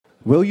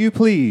Will you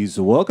please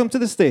welcome to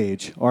the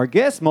stage our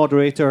guest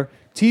moderator,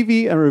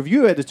 TV and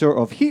review editor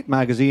of Heat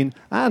magazine,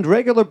 and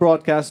regular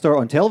broadcaster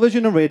on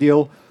television and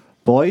radio,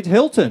 Boyd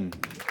Hilton.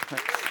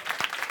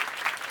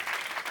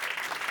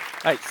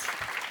 Thanks.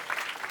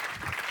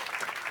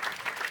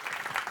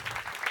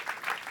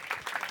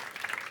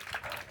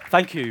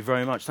 Thank you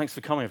very much. Thanks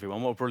for coming,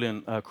 everyone. What a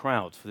brilliant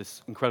crowd for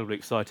this incredibly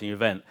exciting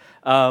event.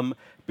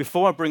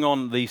 Before I bring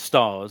on the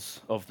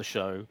stars of the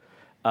show,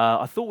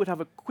 I thought we'd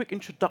have a quick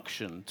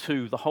introduction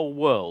to the whole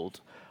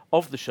world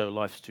of the show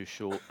Life's Too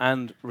Short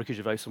and Ricky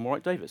Gervais and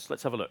Warwick Davis.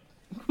 Let's have a look.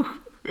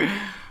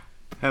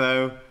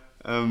 Hello,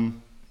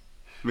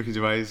 Ricky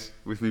Gervais,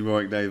 with me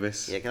Warwick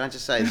Davis. Yeah, can I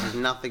just say, this has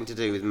nothing to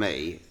do with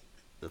me,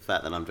 the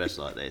fact that I'm dressed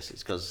like this.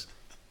 It's because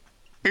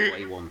what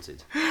he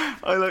wanted.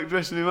 I like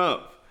dressing him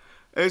up.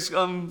 It's,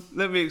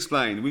 let me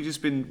explain. We've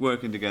just been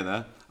working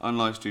together on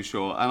Life's Too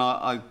Short,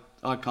 and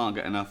I can't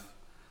get enough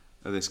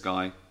of this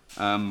guy.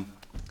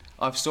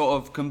 I've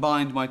sort of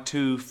combined my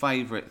two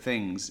favourite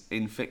things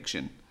in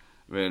fiction,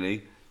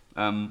 really.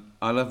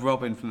 I love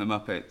Robin from the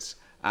Muppets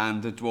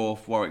and the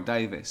dwarf Warwick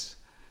Davis.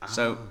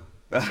 So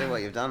I see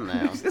what you've done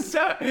now. so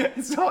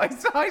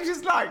I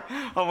just like,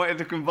 I wanted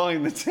to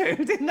combine the two,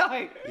 didn't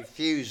I? You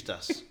fused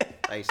us,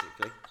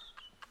 basically.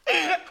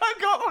 I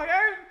got my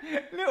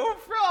own little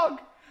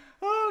frog.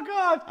 Oh,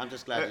 God. I'm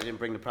just glad you didn't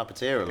bring the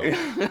puppeteer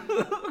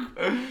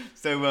along.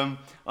 So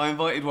I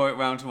invited Warwick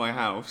round to my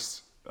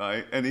house,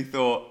 right? And he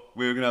thought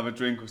we were going to have a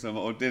drink or something,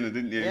 or dinner,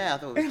 didn't you? Yeah, I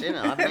thought it was dinner.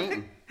 I haven't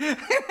eaten. I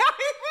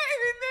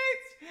invited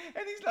this,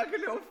 and he's like a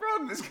little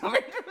frog that's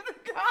coming from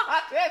the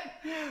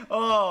garden.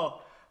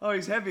 Oh,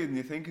 he's heavier than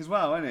you think as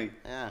well, isn't he?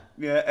 Yeah.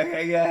 Yeah,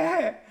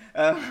 yeah.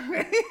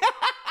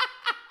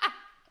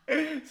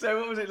 So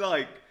what was it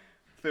like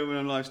filming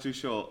on Life's Too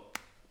Short?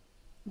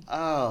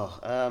 Oh,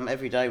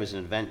 every day was an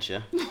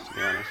adventure, to be honest.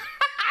 Look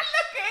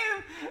at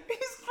him!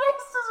 He's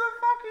dressed as a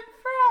fucking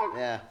frog!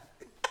 Yeah.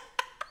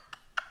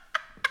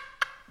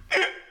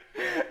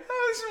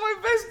 Oh, this is my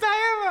best day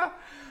ever!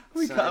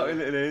 We So- cut out his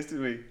little ears,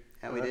 didn't we?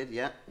 Yeah, we did,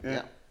 yeah.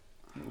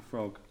 Little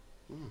frog.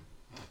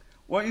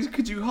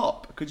 Could you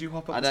hop? Could you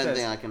hop up I the don't stairs?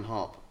 think I can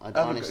hop. I Have a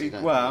honestly go-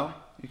 don't. Well,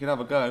 you can have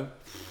a go.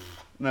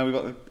 Now we've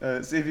got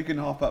the... see if you can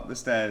hop up the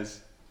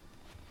stairs.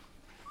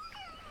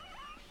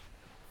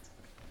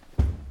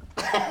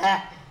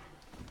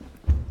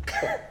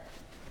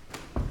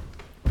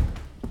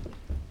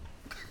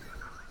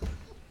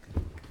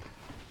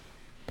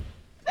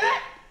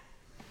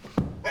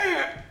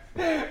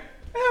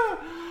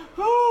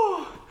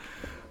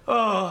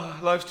 Oh,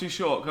 Life's Too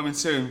Short, coming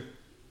soon.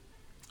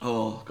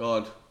 Oh,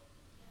 God.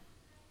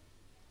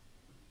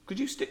 Could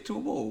you stick to a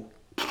wall?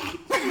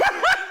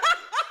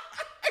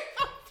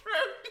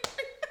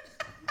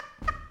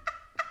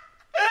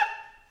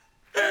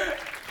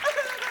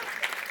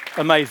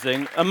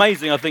 Amazing.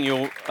 I think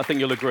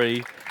you'll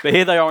agree. But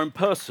here they are in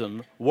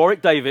person,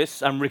 Warwick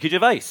Davis and Ricky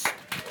Gervais.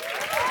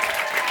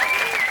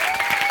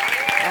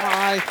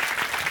 Hi.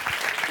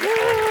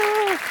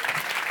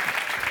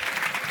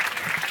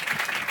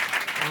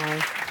 Hi.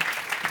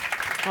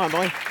 Hi,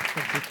 boy.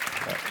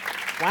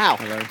 Wow.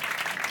 Hello.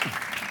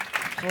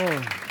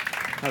 Oh.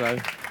 Hello.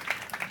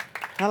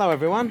 Hello,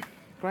 everyone.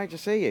 Great to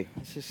see you.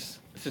 This is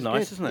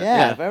nice, good. isn't it? Yeah,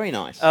 Yeah. very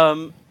nice.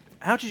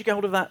 How did you get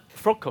hold of that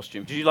frog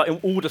costume? Did you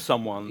order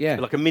someone, Yeah.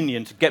 like a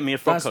minion, to get me a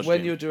frog That's costume?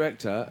 when you're a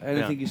director,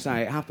 anything Yeah. you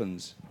say, it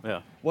happens.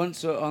 Yeah.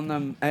 Once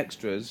on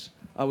extras,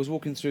 I was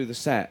walking through the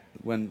set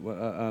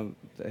when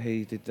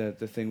he did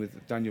the thing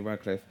with Daniel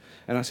Radcliffe,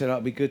 and I said,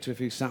 it'd be good if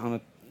he sat on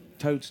a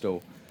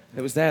toadstool.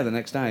 It was there the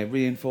next day, a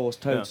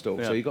reinforced toadstool.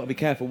 yeah. So you've got to be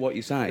careful what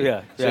you say.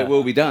 Yeah, So yeah. it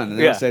will be done. And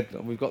then Yeah. I said,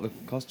 we've got the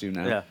costume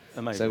now. Yeah,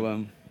 amazing.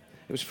 So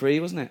it was free,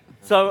 wasn't it?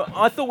 So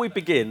I thought we'd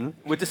begin.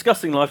 We're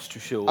discussing Life's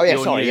Too Short. Oh, yeah,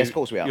 your sorry, new- yes, of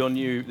course we are. Your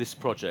new this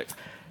project,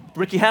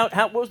 Ricky.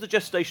 What was the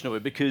gestation of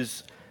it?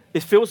 Because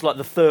it feels like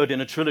the third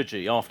in a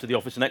trilogy after The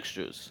Office and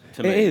Extras.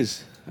 To me, It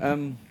is.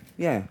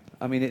 Yeah.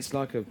 I mean, it's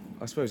like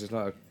I suppose it's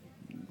like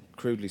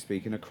crudely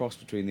speaking, a cross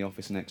between The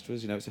Office and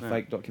Extras. You know, it's a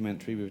fake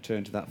documentary. We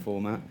return to that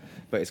format,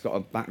 but it's got a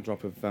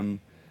backdrop of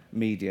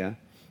media.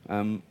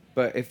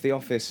 But if The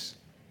Office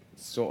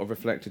sort of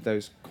reflected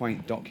those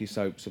quaint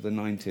docu-soaps of the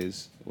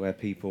 90s, where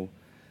people,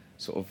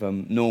 sort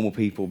of normal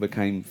people,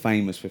 became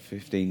famous for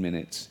 15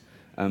 minutes,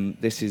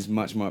 this is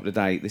much more up to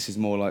date. This is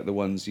more like the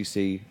ones you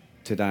see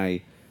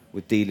today,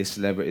 with D-list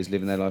celebrities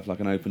living their life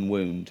like an open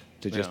wound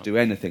to just do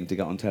anything to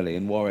get on telly.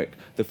 And Warwick,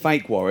 the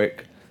fake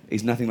Warwick,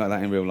 is nothing like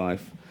that in real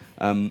life.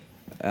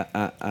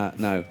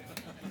 No.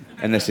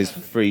 Unless there's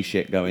free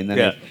shit going,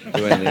 then he'd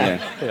do anything,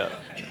 yeah.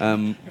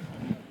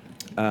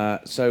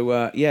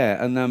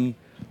 And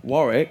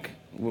Warwick,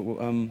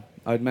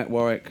 I'd met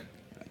Warwick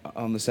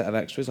on the set of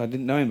Extras. I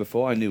didn't know him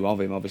before. I knew of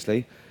him,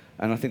 obviously.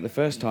 And I think the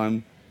first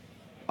time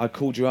I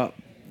called you up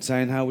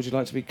saying, how would you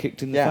like to be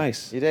kicked in the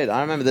face? You did.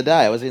 I remember the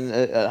day. I was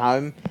at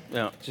home,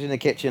 just in the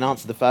kitchen,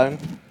 answered the phone.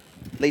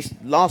 At least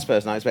last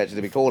person I expected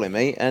to be calling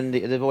me, and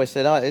the voice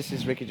said, "Oh, this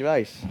is Ricky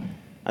Gervais."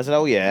 I said,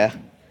 "Oh yeah."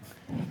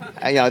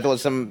 And, I thought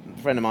some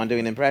friend of mine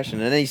doing an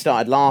impression, and then he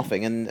started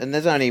laughing, and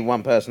there's only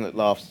one person that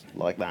laughs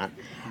like that.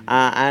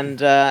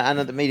 and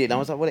immediately I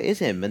was like, well, it is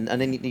him. And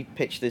then he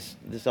pitched this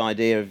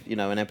idea of, you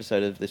know, an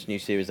episode of this new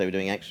series they were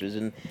doing, Extras,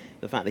 and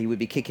the fact that he would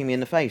be kicking me in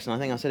the face. And I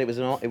think I said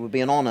it would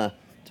be an honour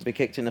to be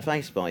kicked in the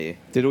face by you.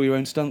 Did all your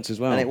own stunts as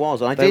well. And it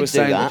was. I They did were do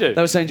saying, that.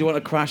 They were saying, do you want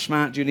a crash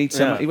mat? Do you need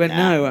some? Yeah. He went,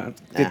 no. I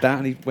did that,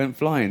 and he went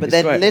flying. But It's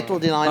then great. little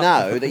did I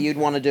know that you'd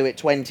want to do it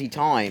 20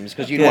 times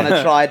because you'd want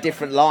to try a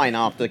different line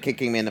after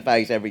kicking me in the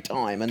face every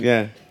time. And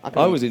Yeah. I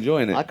I was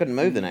enjoying it. I couldn't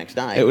move the next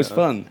day. It was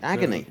fun.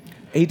 Agony.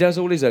 He does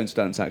all his own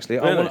stunts, actually.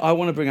 Really? I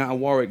want to bring out a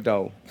Warwick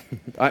doll.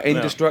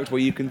 Indestructible.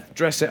 You can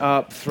dress it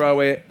up,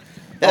 throw it.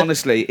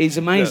 Honestly, he's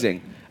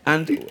amazing.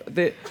 And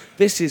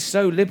this is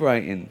so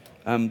liberating,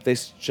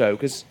 this show,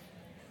 because,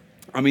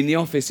 I mean, The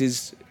Office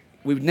is...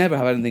 We would never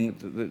have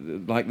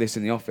anything like this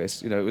in The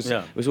Office. You know,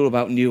 it was all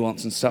about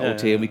nuance and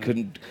subtlety, and we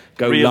couldn't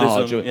go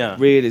Realism, large.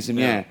 Realism,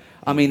 yeah.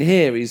 I mean,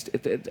 here is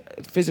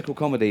physical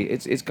comedy.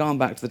 It's gone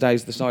back to the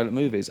days of the silent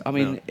movies. I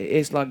mean,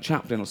 it's like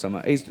Chaplin or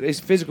something. His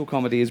physical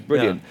comedy is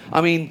brilliant. Yeah.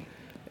 I mean,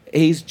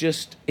 he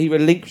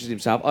relinquishes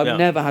himself. I've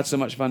never had so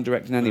much fun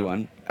directing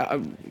anyone.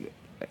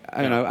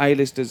 You know,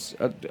 A-listers,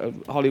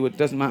 Hollywood,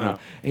 doesn't matter.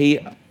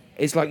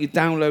 It's like you're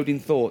downloading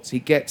thoughts. He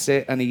gets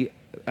it, and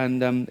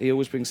he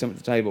always brings something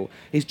to the table.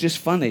 He's just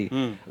funny,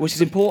 which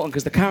is important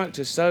because the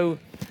character's so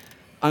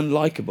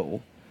unlikable,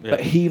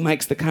 but he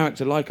makes the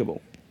character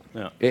likable.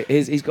 Yeah.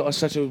 He's got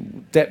such a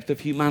depth of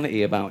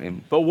humanity about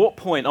him. But at what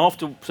point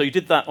so you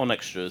did that on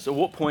Extras, at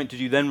what point did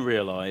you then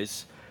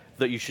realise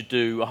that you should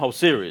do a whole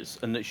series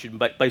and that you should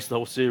base the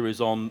whole series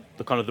on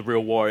the kind of the real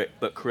Warwick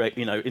but create,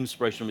 you know,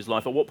 inspiration from his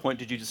life? At what point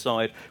did you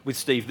decide with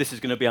Steve, this is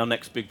going to be our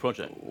next big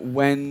project?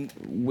 When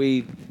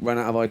we ran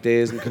out of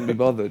ideas and couldn't be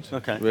bothered,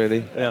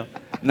 really. Yeah.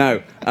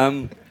 No.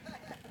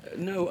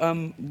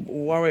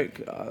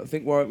 Warwick, I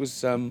think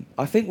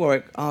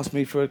Warwick asked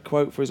me for a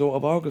quote for his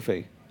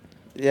autobiography.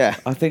 Yeah.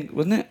 I think,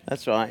 wasn't it?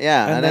 That's right,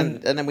 yeah.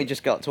 And And then we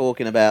just got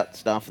talking about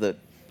stuff that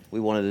we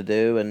wanted to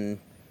do, and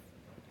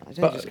I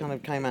think it just kind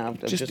of came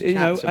out of just you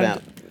know, chats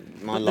about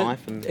my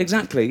life. And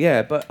exactly,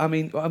 yeah. But I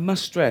mean, I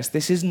must stress,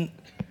 this isn't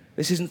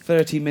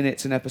 30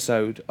 minutes an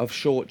episode of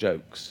short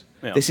jokes.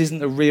 Yeah. This isn't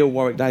the real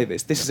Warwick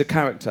Davis. This is a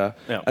character,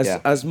 Yeah.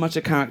 as much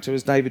a character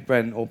as David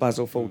Brent or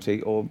Basil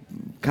Fawlty or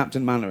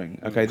Captain Mannering.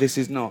 Okay, this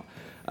is not.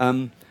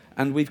 And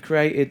we've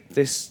created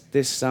this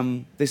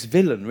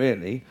villain,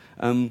 really.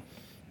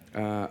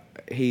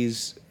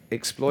 He's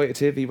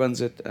exploitative. He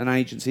runs an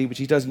agency, which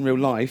he does in real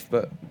life,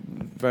 but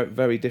very,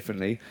 very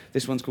differently.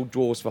 This one's called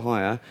Dwarves for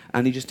Hire,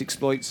 and he just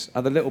exploits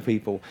other little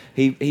people.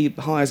 He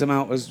hires them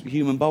out as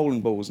human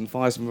bowling balls and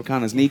fires them for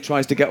cannons, and he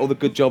tries to get all the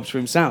good jobs for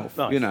himself.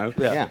 Nice. You know,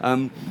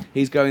 Yeah.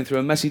 He's going through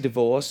a messy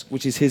divorce,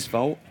 which is his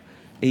fault.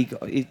 He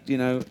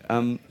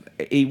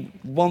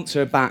wants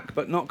her back,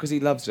 but not because he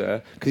loves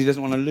her, because he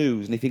doesn't want to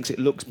lose, and he thinks it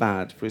looks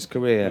bad for his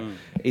career.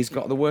 He's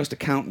got the worst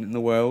accountant in the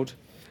world.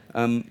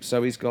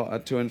 So he's got a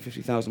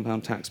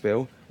 £250,000 tax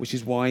bill, which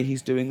is why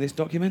he's doing this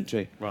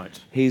documentary. Right.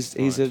 He's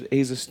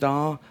a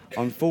star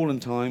on Fallen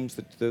Times.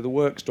 The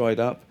work's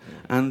dried up,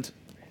 and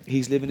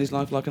he's living his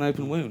life like an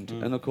open wound.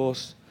 And of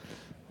course,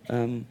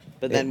 but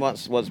then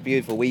what's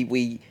beautiful,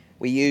 we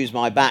use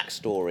my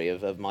backstory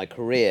of my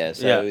career,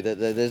 so that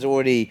there's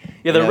already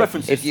there are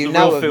references if you to the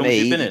know real of films me,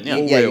 you've been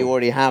in, you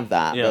already have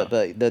that. Yeah.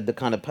 But the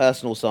kind of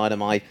personal side of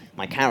my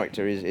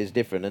character is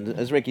different. And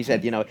as Ricky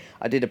said, you know,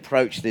 I did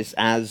approach this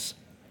as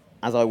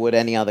I would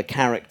any other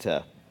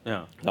character.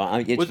 Yeah.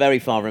 It's very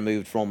far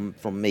removed from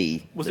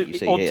me. Was that you it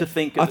see odd here. to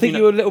think? I think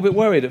you were a little bit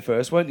worried at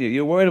first, weren't you?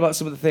 You were worried about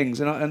some of the things,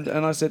 and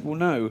I said, well,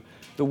 no.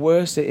 The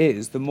worse it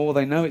is, the more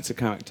they know it's a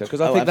character.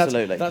 Because I think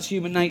that's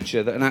human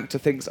nature, that an actor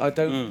thinks, I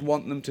don't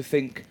want them to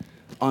think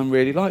I'm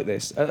really like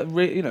this.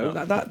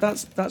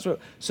 That's real.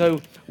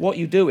 So what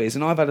you do is,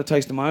 and I've had a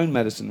taste of my own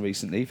medicine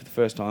recently for the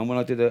first time when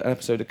I did an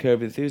episode of Curb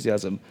Your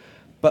Enthusiasm,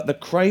 but the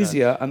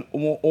crazier and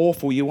more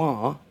awful you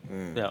are,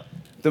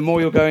 the more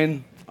you're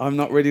going, I'm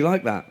not really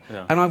like that.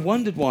 Yeah. And I've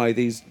wondered why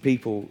these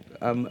people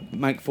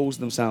make fools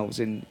of themselves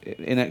in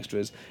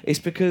Extras. It's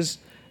because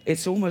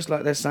it's almost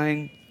like they're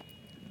saying,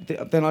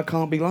 then I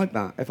can't be like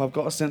that if I've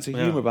got a sense of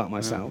humour about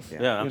myself. Yeah,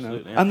 you know?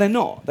 absolutely. Yeah. And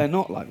they're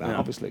not like that,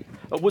 obviously.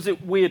 Was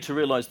it weird to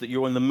realise that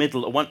you're in the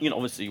middle of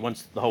obviously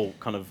once the whole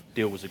kind of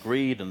deal was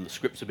agreed and the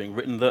scripts are being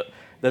written, that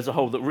there's a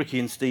whole that Ricky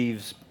and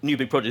Steve's new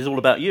big project is all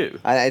about you?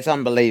 It's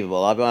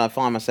unbelievable. I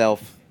find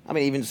myself,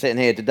 even sitting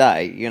here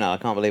today, you know, I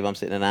can't believe I'm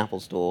sitting in an Apple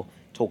store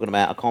talking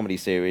about a comedy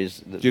series.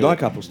 Do you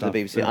like Apple stuff?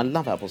 The BBC. Yeah. I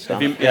love Apple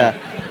stuff. Yeah.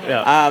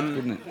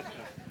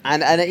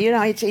 And you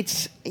know,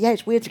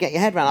 it's weird to get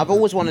your head around. I've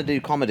always wanted to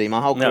do comedy my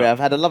whole career. I've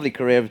had a lovely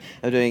career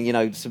of doing, you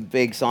know, some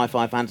big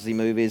sci-fi fantasy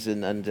movies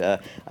and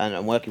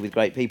working with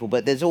great people.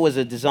 But there's always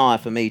a desire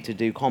for me to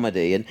do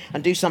comedy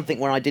and do something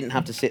where I didn't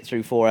have to sit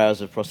through 4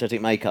 hours of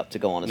prosthetic makeup to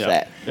go on a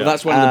set. Well,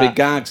 that's one of the big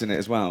gags in it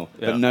as well.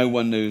 That no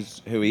one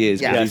knows who he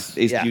is. Yes.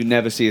 You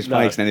never see his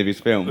face in any of his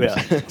films.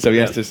 So he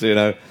has to, you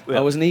know, I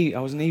was an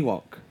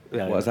Ewok.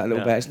 What is that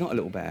little bear? It's not a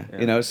little bear,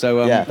 you know.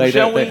 So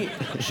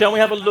shall we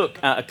have a look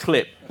at a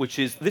clip,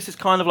 this is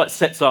kind of like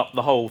sets up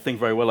the whole thing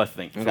very well, I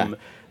think, from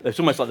it's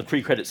almost like the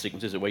pre-credit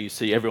sequence, is it, where you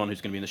see everyone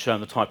who's going to be in the show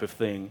and the type of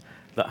thing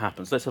that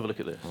happens. Let's have a look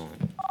at this.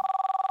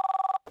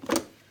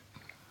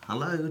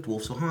 Hello,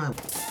 Dwarfs for Hire.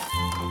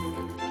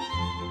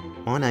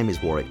 My name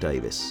is Warwick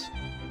Davis.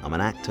 I'm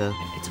an actor.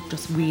 It's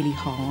just really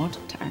hard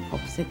to act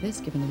opposite this,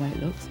 given the way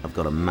it looks. I've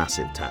got a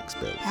massive tax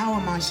bill. How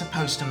am I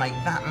supposed to make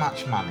that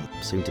much money?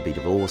 Soon to be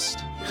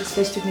divorced. We're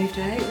supposed to have moved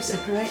out, we're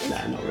separated.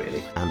 No, not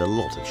really. And a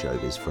lot of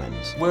showbiz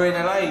friends. We're in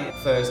LA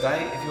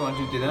Thursday, if you want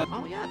to do dinner.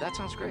 Oh yeah, that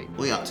sounds great.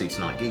 What are you up to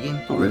tonight,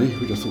 gigging? Not really,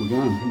 we just thought we'd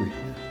go home, didn't we?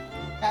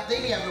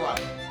 Howdy, everyone.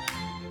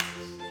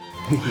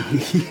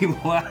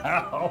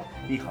 Wow,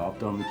 he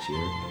hopped on the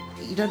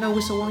chair. You don't know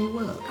whistle while you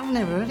work? I've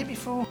never heard it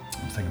before.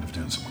 I'm thinking of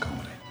doing some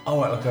comedy. Oh,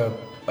 like a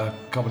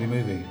comedy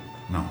movie?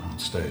 No, on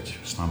stage.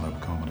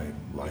 Stand-up comedy,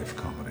 live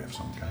comedy of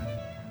some kind.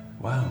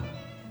 Wow.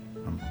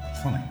 I'm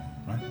funny,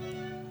 right?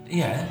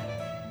 Yeah.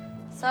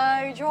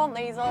 So, do you want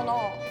these or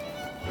not?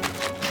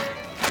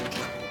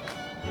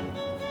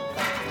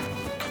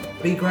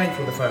 Be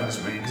grateful the phone's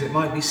ringing, because it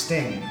might be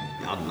Sting.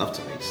 I'd love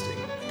to meet Sting.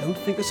 I don't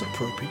think it's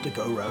appropriate to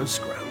go around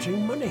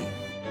scrounging money.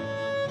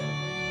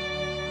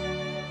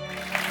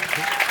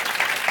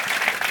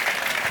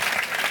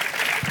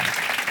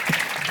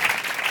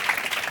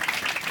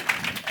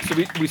 So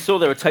we saw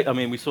there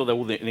we saw there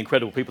all the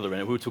incredible people that are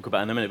in it. We'll talk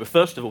about in a minute. But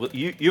first of all,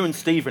 you and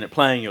Steve are in it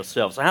playing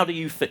yourselves. So how do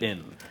you fit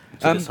in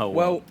to this whole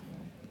world?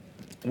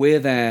 We're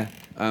there.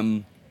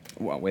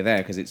 We're there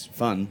because it's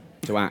fun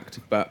to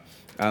act, but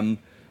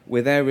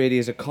we're there really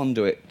as a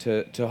conduit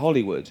to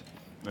Hollywood.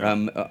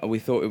 Yeah. We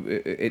thought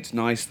it's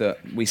nice that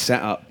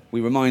we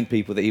remind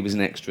people that he was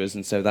in Extras,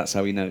 and so that's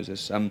how he knows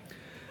us.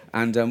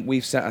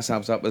 We've set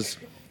ourselves up as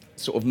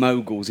sort of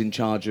moguls in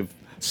charge of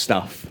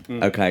stuff.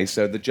 Okay,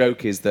 so the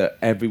joke is that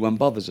everyone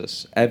bothers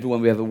us.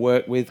 Everyone we ever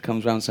work with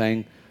comes around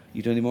saying,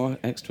 "You do any more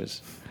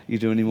Extras? You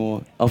do any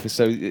more Office?"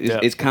 So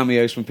it's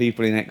cameos from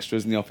people in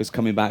Extras in the Office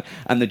coming back,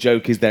 and the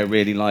joke is they're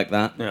really like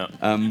that. Yeah.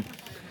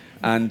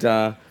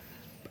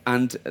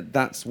 And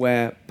that's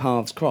where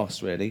paths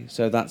cross, really.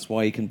 So that's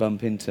why you can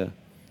bump into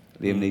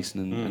Liam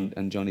Neeson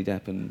and Johnny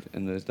Depp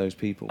and those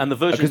people. And the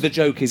versions, because the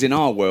joke is in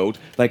our world,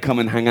 they come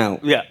and hang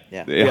out.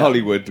 In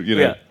Hollywood, you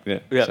know.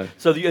 Yeah.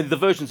 So the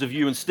versions of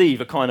you and Steve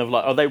are kind of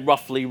like, are they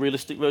roughly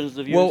realistic versions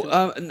of you?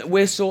 Well,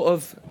 we're sort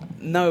of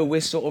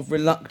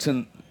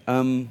reluctant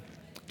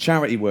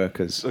charity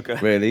workers. Okay.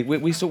 Really,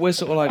 we're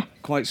sort of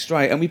like quite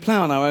straight, and we play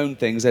on our own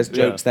things. There's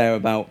jokes there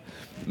about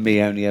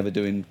me only ever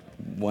doing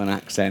one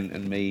accent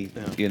and me,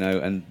 you know,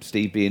 and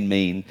Steve being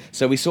mean.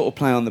 So we sort of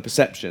play on the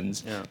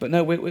perceptions. Yeah. But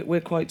no,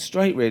 we're quite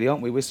straight, really,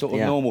 aren't we? We're sort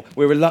of normal.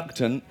 We're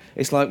reluctant.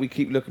 It's like we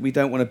keep looking. We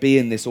don't want to be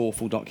in this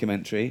awful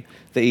documentary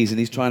that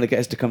he's trying to get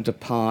us to come to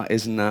part,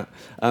 isn't that?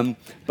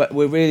 But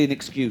we're really an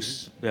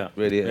excuse,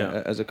 really,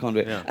 as a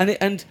conduit. Yeah.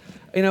 And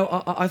you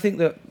know, I think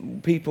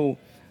that people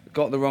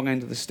got the wrong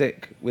end of the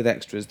stick with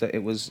Extras. That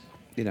it was,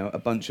 you know, a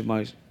bunch of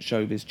my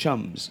showbiz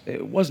chums.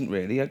 It wasn't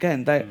really.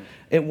 Again,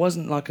 it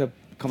wasn't like a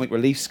comic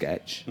relief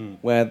sketch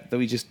where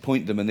we just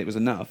point them and it was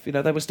enough. You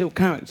know, they were still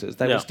characters.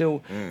 They were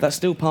still that's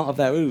still part of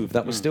their oeuvre.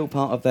 That was still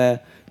part of their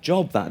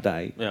job that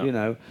day. Yeah. You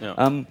know,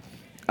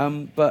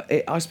 but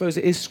I suppose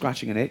it is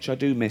scratching an itch. I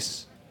do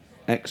miss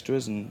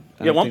Extras and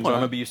at one point I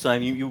remember you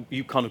saying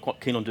you kind of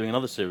quite keen on doing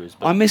another series.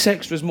 But I miss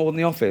Extras more than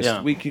The Office.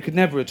 Yeah. You could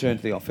never return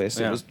to The Office.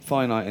 It was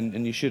finite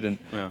and you shouldn't.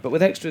 Yeah. But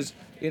with Extras,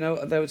 you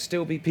know, there would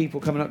still be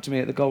people coming up to me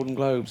at the Golden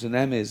Globes and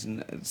Emmys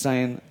and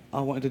saying,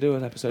 "I wanted to do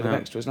an episode of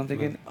Extras," and I'm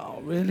thinking,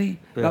 "Oh, really?"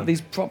 Yeah. Like these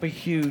proper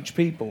huge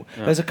people.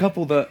 Yeah. There's a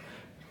couple that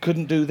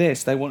couldn't do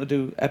this; they want to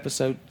do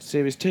episode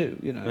series 2.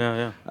 You know.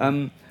 Yeah,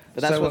 yeah.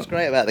 But that's what's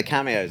great about the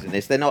cameos in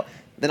this. They're not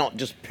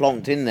just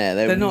plonked in there.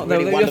 They're not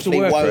really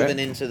wonderfully woven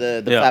into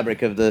the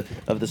fabric of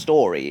the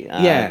story.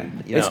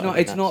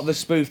 It's not the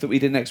spoof that we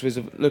did next.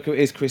 Look, it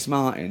is Chris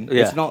Martin.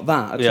 Yeah. It's not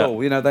that at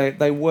all. You know,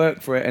 they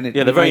work for it, and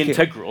they're very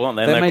integral, aren't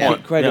they? They make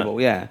it credible.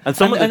 Yeah. And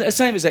the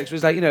same as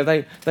Extras, like, you know,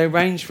 they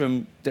range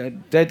from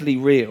deadly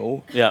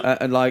real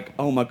and like,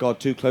 oh my god,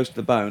 too close to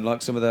the bone,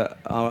 like some of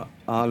our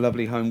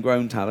lovely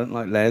homegrown talent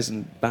like Les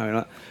and Barry,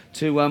 like,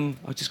 to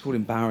I just called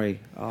him Barry.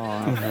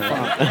 Oh,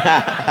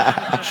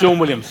 fuck. Sean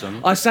Williamson.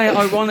 I say it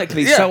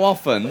ironically so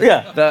often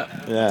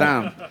that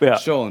damn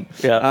Sean.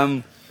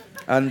 Yeah.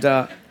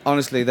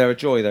 Honestly, they're a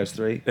joy. Those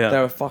three. Yeah.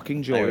 They're a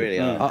fucking joy. They really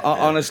are.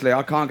 Honestly,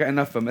 I can't get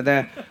enough of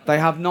them. They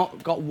have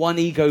not got one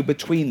ego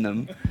between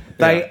them.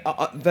 They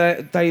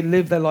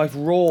live their life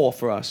raw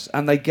for us,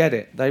 and they get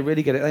it. They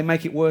really get it. They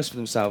make it worse for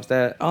themselves.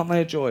 Aren't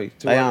they a joy?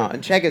 They are.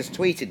 And Cheggers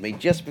tweeted me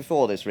just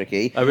before this,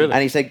 Ricky. Oh, really?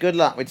 And he said, "Good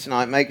luck with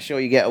tonight. Make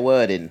sure you get a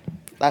word in."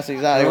 That's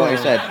exactly what he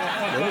said.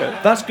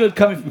 That's good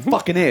coming from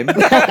fucking him.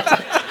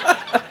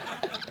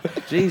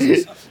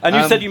 Jesus. And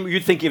you said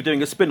you'd think of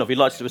doing a spin-off. You'd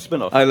like to do a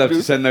spin-off. I love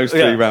to send those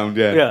three round,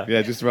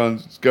 just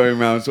around, going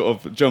around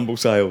sort of jumble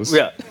sales.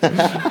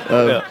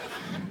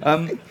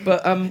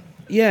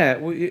 Yeah,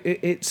 well,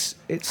 it's.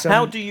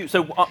 How do you?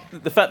 So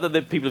the fact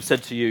that people have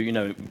said to you, you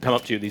know, come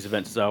up to you at these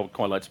events, I would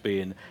quite like to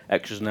be in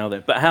extras now.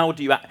 Then, but how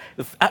do you?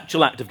 The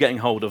actual act of getting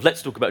hold of.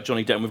 Let's talk about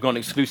Johnny Depp. We've got an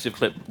exclusive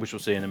clip which we'll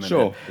see in a minute.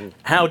 Sure.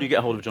 How do you get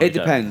hold of Johnny Depp? It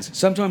depends.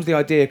 Sometimes the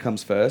idea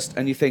comes first,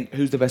 and you think,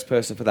 who's the best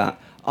person for that?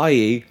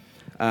 I.e.,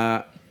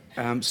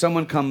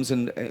 someone comes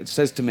and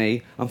says to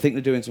me, I'm thinking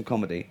of doing some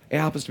comedy. It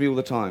happens to me all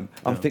the time.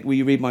 I'm thinking, will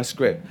you read my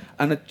script?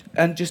 And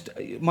just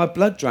my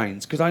blood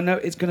drains because I know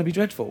it's going to be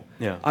dreadful.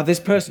 Yeah. This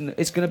person,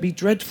 it's going to be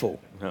dreadful.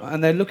 Yeah.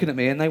 And they're looking at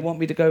me and they want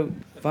me to go,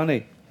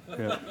 funny.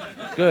 Yeah.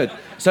 Good.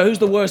 So who's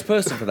the worst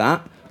person for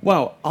that?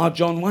 Well, our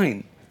John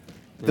Wayne,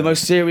 the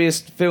most serious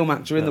film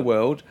actor in the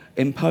world,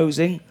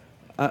 imposing,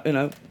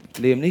 Liam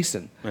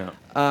Neeson.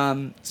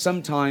 Yeah.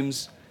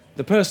 Sometimes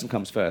the person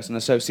comes first, an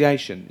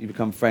association. You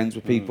become friends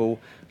with people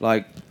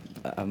like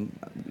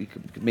you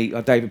could meet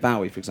David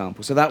Bowie, for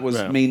example. So that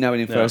was me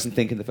knowing him first and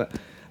thinking the first.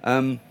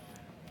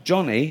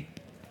 Johnny,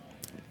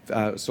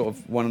 sort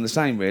of one and the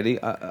same, really.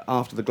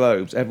 After the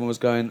Globes, everyone was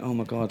going, "Oh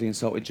my God, he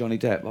insulted Johnny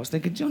Depp." I was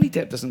thinking, Johnny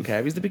Depp doesn't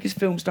care. He's the biggest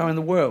film star in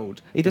the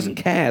world. He doesn't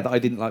care that I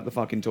didn't like The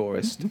Fucking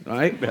Tourist,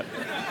 right?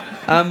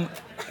 And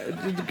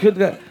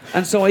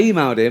so I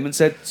emailed him and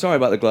said, "Sorry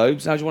about the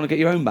Globes. How do you want to get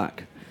your own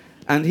back?"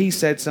 And he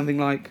said something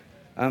like,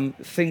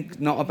 think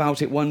not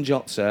about it one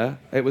jot, sir.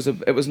 It was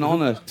an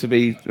honour to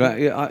be.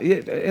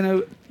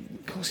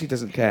 Of course he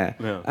doesn't care.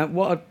 Yeah. And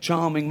what a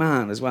charming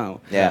man as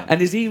well. Yeah. And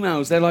his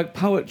emails, they're like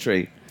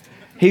poetry.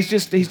 He's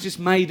just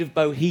made of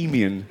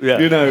bohemian. Yeah.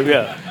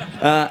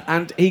 Yeah.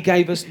 And he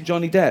gave us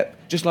Johnny Depp,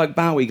 just like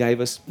Bowie gave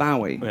us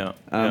Bowie. Yeah.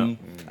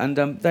 And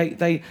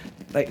they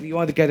you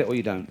either get it or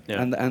you don't.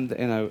 Yeah.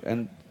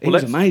 And he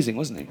was amazing,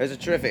 wasn't he? It was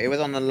terrific. It was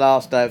on the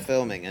last day of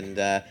filming,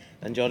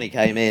 and Johnny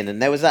came in, and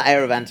there was that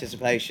air of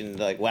anticipation,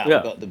 like, wow,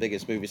 we've got the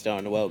biggest movie star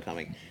in the world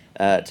coming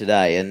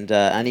today.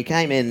 And he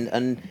came in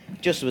and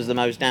just was the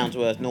most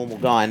down-to-earth, normal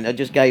guy, and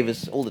just gave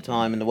us all the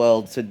time in the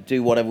world to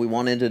do whatever we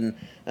wanted and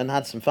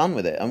had some fun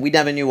with it. And we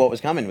never knew what was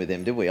coming with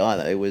him, did we,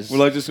 either? It was...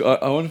 Well,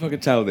 I wonder if I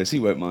could tell this. He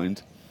won't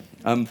mind.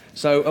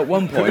 So at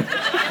one point...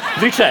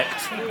 Have you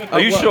checked?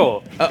 Are you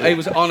sure? He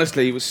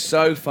was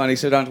so funny,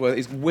 so down to earth.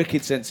 His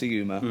wicked sense of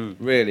humour,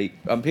 really.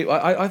 People,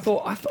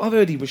 I've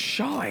heard he was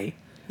shy.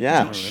 Yeah.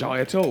 He's not shy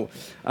at all.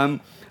 And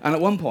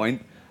at one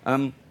point,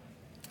 I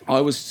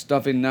was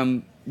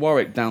stuffing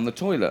Warwick down the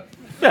toilet.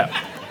 Yeah.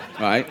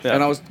 Right, yeah.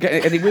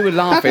 And we were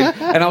laughing,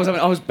 and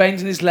I was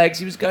bending his legs.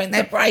 He was going,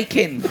 "They're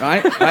breaking,"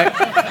 right?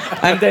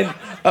 And then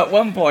at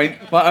one point,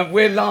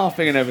 we're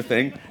laughing and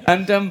everything,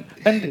 and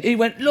he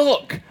went,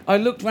 "Look!" I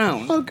looked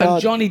round, and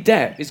Johnny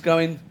Depp is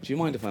going, "Do you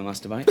mind if I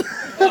masturbate?"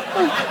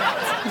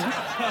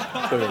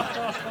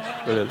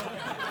 Brilliant.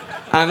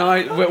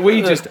 And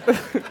we just.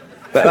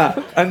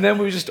 And then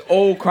we just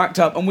all cracked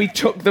up, and we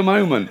took the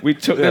moment.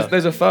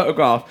 There's a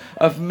photograph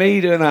of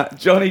me doing that,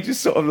 Johnny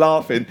just sort of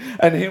laughing,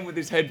 and him with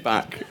his head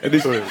back and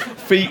his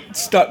feet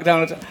stuck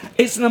down.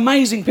 It's an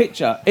amazing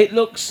picture. It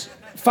looks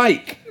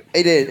fake.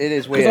 It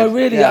is weird. Because I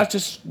really had to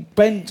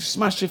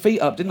smash your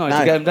feet up, didn't I,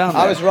 to get them down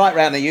there? I was right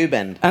round the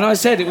U-bend. And I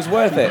said it was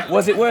worth it.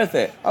 Was it worth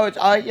it?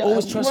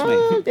 Always trust me.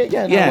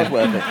 Yeah, it was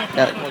worth it.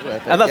 Yeah, it was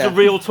worth it. And that's a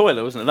real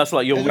toilet, wasn't it? That's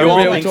like your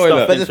real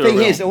toilet. But the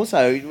thing is,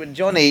 also, when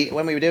Johnny,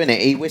 when we were doing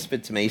it, he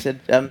whispered to me, he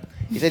said,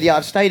 "Yeah,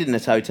 I've stayed in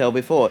this hotel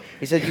before."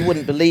 He said, "You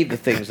wouldn't believe the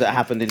things that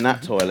happened in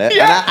that toilet,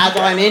 and as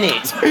I'm in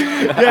it."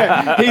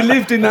 Yeah, he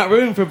lived in that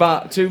room for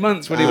about 2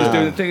 months when he was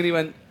doing the thing, and he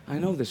went, "I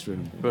know this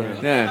room."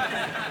 Brilliant. Yeah.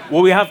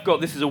 Well, we have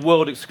got, this is a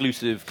world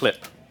exclusive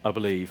clip, I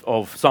believe,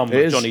 of some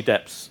of Johnny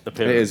Depp's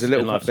appearance. It is, a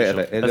little bit of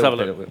it. Let's have a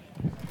look.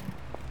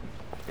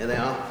 Here they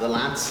are, the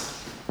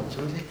lads.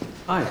 Johnny.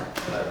 Hi.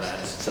 Hello,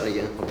 lads. So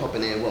I'm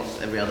popping here,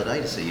 every other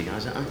day to see you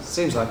guys, aren't I?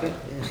 Seems like it.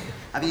 Yeah.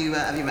 Have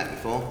you met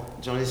before?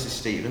 Johnny, this is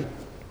Stephen.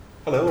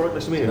 Hello, all right,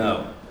 nice to meet you.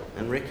 No.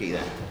 And Ricky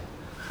there.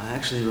 I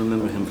actually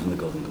remember him from the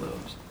Golden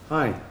Globes.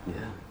 Hi.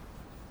 Yeah.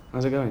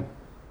 How's it going?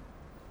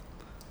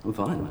 I'm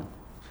fine, man.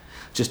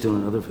 Just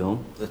doing another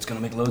film that's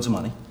gonna make loads of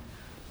money.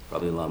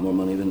 Probably a lot more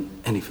money than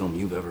any film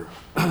you've ever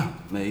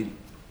made.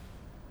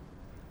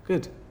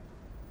 Good.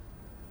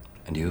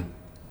 And you?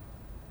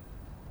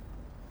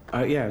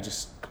 Yeah,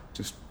 just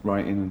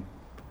writing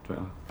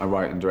and I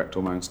write and direct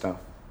all my own stuff.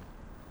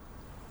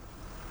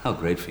 How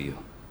great for you.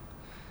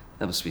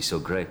 That must be so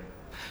great.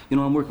 You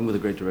know, I'm working with a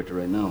great director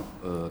right now,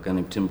 a guy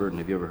named Tim Burton.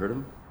 Have you ever heard of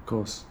him? Of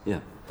course. Yeah.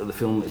 The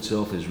film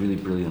itself is really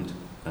brilliant,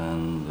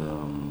 and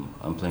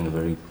I'm playing a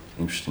very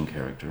interesting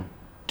character.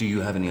 Do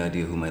you have any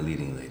idea who my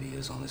leading lady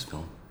is on this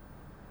film?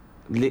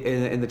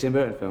 In the Tim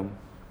Burton film?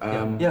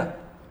 Yeah.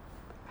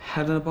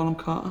 Helena Bonham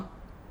Carter?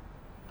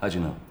 How'd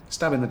you know?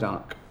 Stab in the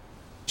dark.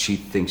 She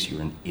thinks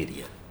you're an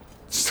idiot.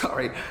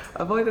 Sorry,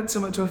 have I done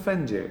something to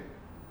offend you?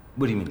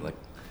 What do you mean, like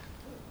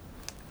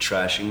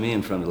trashing me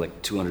in front of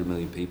like 200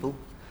 million people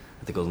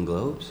at the Golden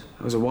Globes?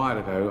 It was a while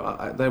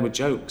ago. They were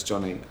jokes,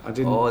 Johnny. I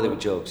didn't... Oh, they were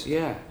jokes?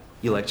 Yeah.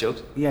 You like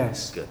jokes?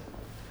 Yes. Good.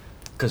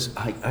 Because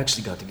I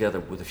actually got together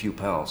with a few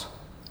pals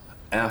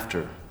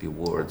after the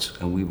awards,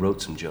 and we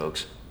wrote some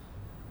jokes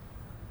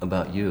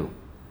about you.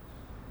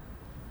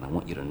 And I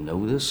want you to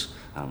know this.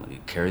 I'm going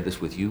to carry this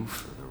with you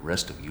for the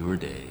rest of your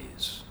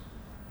days.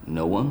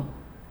 No one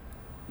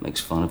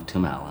makes fun of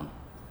Tim Allen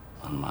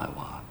on my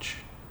watch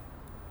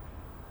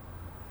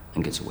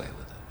and gets away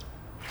with it.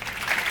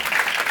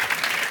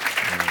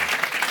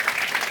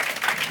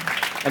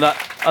 And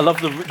I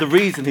love the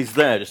reason he's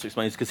there, just to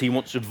explain, is because he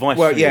wants advice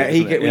Well, from yeah,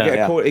 you.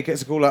 he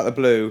gets a call out of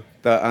the blue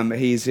that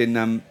he's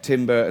in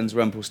Tim Burton's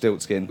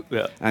Rumpelstiltskin,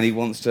 and he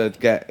wants to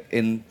get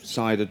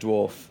inside a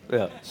dwarf.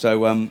 Yeah. So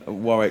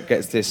Warwick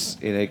gets this,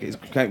 gets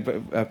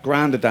a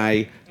grand a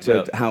day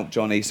to help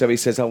Johnny. So he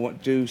says, "I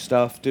want do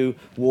stuff,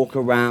 walk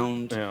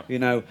around,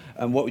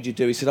 And what would you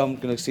do?" He said, "I'm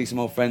going to see some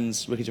old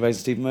friends, Ricky Gervais and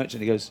Stephen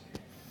Merchant." He goes,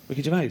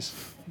 "Ricky Gervais,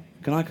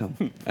 can I come?"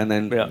 And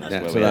then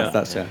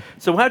that's it.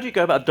 So how do you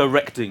go about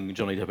directing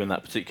Johnny Depp in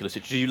that particular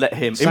situation? Do you let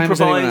him Same as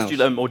anyone improvise,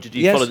 else. or did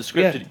you follow the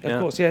script? Yeah,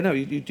 of course. Yeah, no,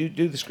 you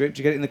do the script,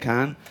 you get it in the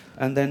can,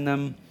 and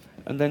then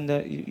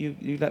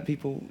you let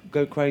people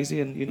go crazy,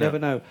 and you never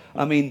know.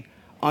 I mean,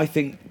 I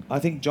think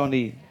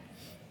Johnny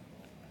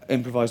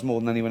improvised more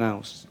than anyone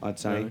else, I'd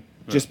say, Really?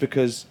 just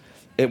because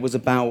it was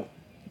about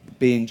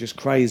being just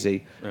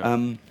crazy.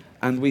 Yeah.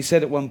 And we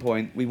said at one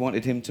point we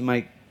wanted him to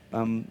make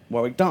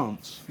Warwick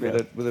dance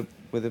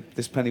with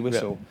this penny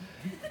whistle.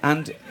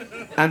 And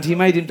he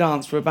made him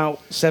dance for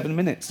about 7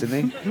 minutes,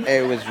 didn't he?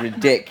 It was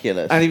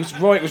ridiculous. And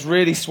Warwick was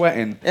really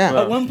sweating.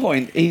 Yeah. At one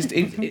point,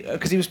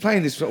 because he was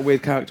playing this sort of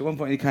weird character, at one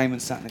point he came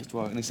and sat next to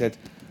Warwick and he said,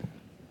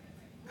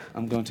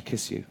 "I'm going to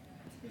kiss you."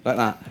 Like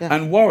that. Yeah.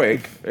 And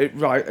Warwick,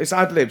 it's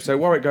ad-lib, so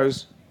Warwick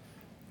goes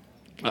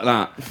like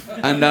that.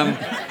 And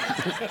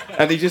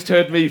and he just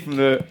heard me from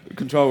the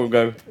control room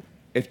go,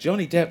 "If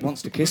Johnny Depp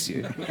wants to kiss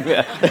you."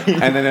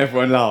 And then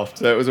everyone laughed,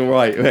 so it was all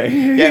right.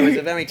 Yeah, it was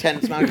a very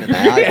tense moment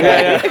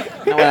there.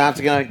 I had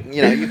to go,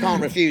 you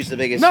can't refuse the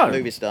biggest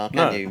movie star,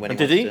 can you? When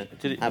Did he he?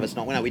 wants to have a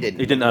snort. Well, no, we didn't.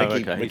 He didn't know,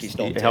 Ricky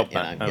stopped he helped it,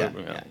 back.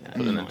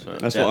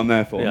 That's what I'm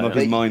there for. I'm not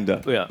his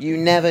minder. Yeah. You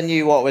never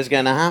knew what was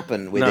going to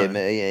happen with him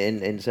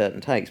in certain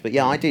takes. But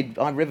yeah,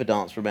 I river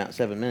danced for about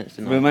 7 minutes,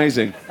 didn't I?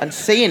 Amazing. And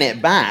seeing it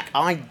back,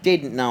 I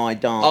didn't know I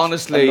danced.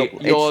 Honestly,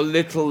 your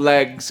little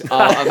legs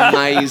are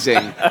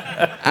amazing.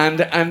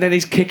 And then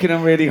he's kicking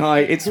them really high.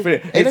 It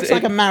looks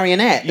like a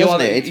marionette,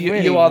 doesn't it? It's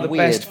really you are the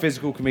weird. best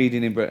physical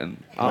comedian in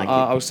Britain. Thank you.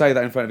 I'll say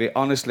that in front of you.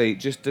 Honestly,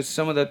 just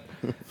some of the,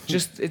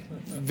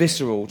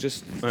 visceral,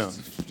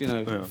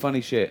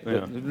 funny shit.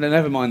 Yeah.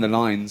 Never mind the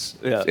lines.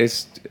 Yeah.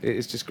 It's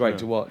just great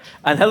to watch.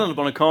 And Helena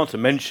Bonham Carter,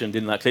 mentioned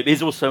in that clip,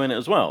 is also in it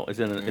as well. Is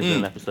in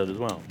an episode as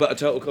well. But a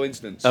total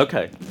coincidence.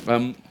 Okay.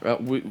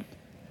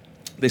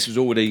 This was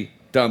already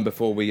done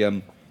before we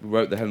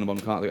wrote the Helena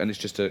Bonham Carter, and it's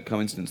just a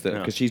coincidence that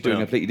because she's doing a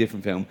completely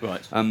different film.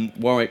 Right.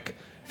 Warwick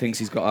thinks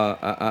he's got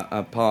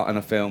a part in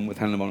a film with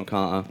Helena Bonham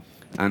Carter,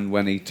 and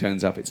when he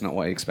turns up, it's not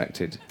what he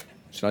expected.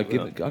 Should I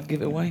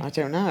give it away? I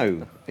don't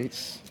know.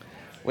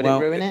 Would it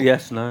ruin it?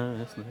 Yes,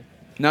 no.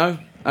 No?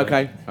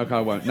 Okay, I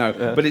won't. No,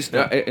 but it's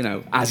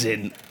as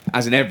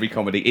in every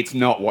comedy, it's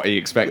not what he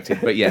expected.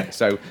 But yeah,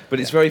 but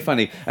it's very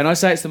funny, and I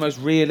say it's the most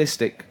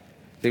realistic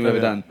thing we've ever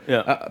done.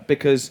 Yeah.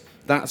 Because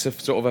that's a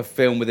sort of a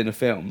film within a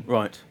film.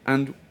 Right.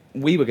 And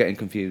we were getting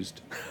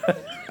confused.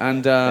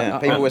 And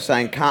people were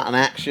saying cut and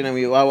action, and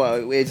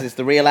is this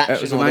the real action?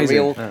 It was or amazing.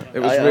 The real? It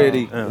was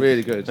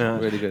really good.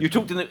 Really good. You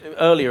talked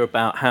earlier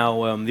about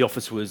how The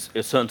Office was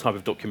a certain type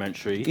of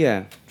documentary.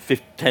 Yeah.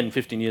 10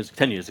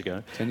 years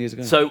ago. 10 years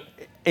ago. So,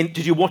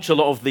 did you watch a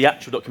lot of the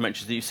actual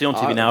documentaries that you see on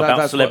TV now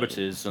about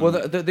celebrities?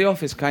 The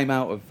Office came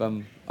out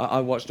of. I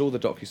watched all the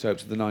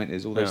docu-soaps of the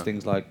 90s, all those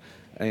things like,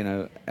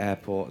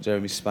 Airport,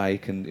 Jeremy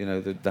Spake, and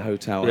the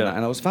hotel,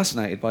 and I was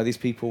fascinated by these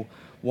people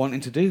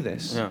wanting to do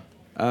this. Yeah.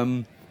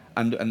 And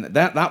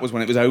that was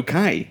when it was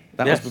okay.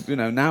 That was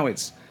now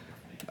it's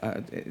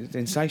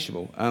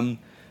insatiable.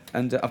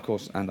 And of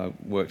course, I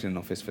worked in an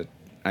office for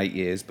 8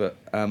 years, but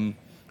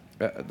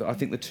I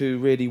think the two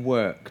really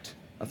worked.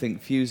 I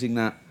think fusing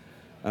that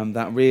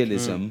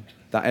realism,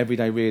 that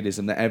everyday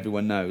realism that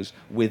everyone knows,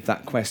 with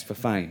that quest for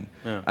fame,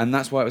 and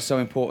that's why it was so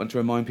important to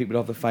remind people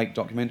of the fake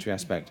documentary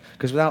aspect.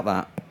 Because without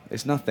that,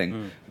 it's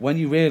nothing. When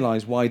you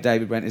realise why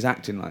David Brent is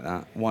acting like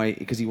that,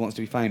 because he wants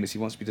to be famous, he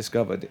wants to be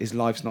discovered, his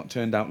life's not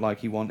turned out like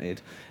he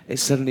wanted, it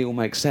suddenly all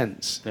makes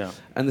sense. Yeah.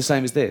 And the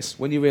same as this.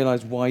 When you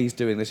realise why he's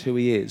doing this, who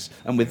he is,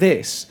 and with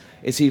this,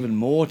 it's even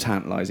more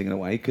tantalising in a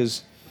way,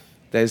 because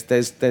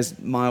there's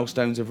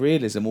milestones of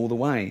realism all the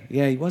way.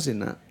 Yeah, he was in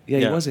that. Yeah,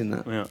 he was in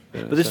that. Yeah.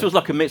 But this feels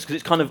like a mix, because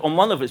it's kind of, on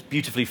one level, it's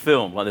beautifully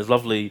filmed, like there's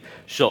lovely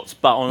shots,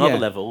 but on another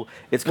level,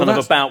 it's kind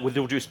of about, with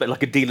all due respect,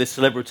 like a D-list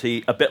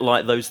celebrity, a bit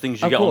like those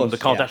things you get on the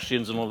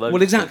Kardashians and all those.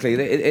 Well, exactly.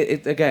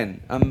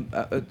 Again,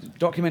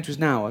 documentaries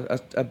now are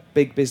a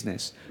big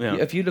business. Yeah.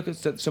 If you look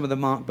at some of the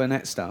Mark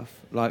Burnett stuff,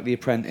 like The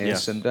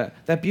Apprentice, and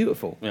they're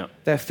beautiful. Yeah.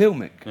 They're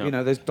filmic.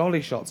 Yeah. There's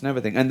dolly shots and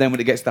everything. And then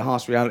when it gets to the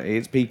harsh reality,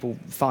 it's people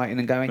fighting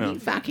and going, "You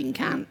fucking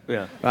can't."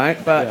 Yeah.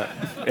 Right? But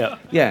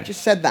yeah.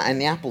 Just said that in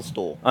the Apple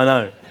store. I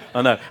know.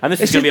 And this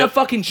It's is going just to be a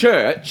fucking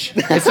church.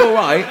 It's all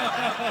right.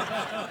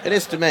 It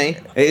is to me.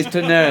 It is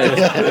to nerds.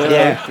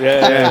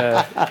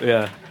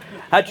 Yeah.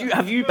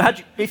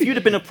 If you'd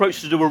have been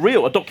approached to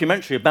do a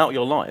documentary about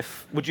your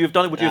life, would you have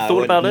done it? Would you have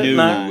thought about it?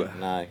 No.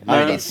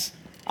 I mean,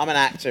 I'm an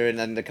actor,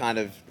 and the kind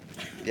of,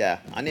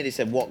 I nearly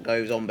said what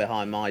goes on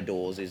behind my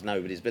doors is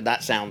nobody's, but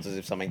that sounds as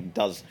if something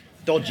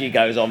dodgy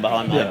goes on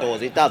behind my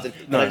doors. It doesn't.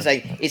 But I'm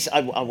saying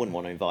I wouldn't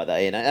want to invite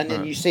that in.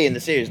 And you see in the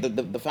series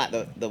the fact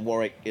that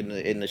Warwick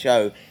in the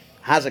show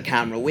has a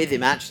camera with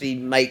him actually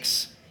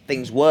makes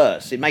things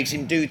worse. It makes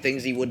him do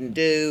things he wouldn't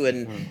do,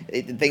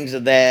 and things are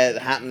there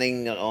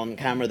happening on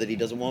camera that he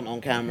doesn't want on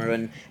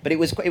camera. But it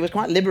was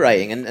quite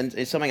liberating, and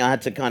it's something I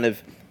had to kind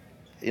of,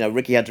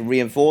 Ricky had to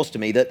reinforce to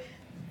me that,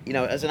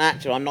 as an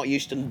actor, I'm not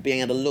used to being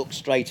able to look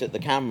straight at the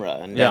camera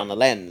and down the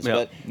lens.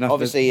 But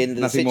obviously, in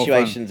the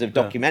situations of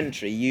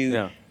documentary,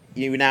 you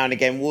now and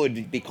again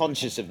would be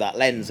conscious of that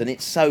lens, and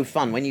it's so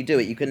fun when you do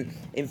it. You can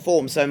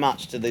inform so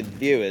much to the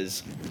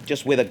viewers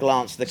just with a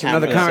glance at the camera.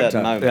 Another character. At a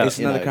certain moment, It's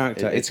another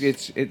character.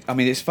 I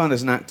mean, it's fun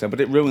as an actor,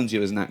 but it ruins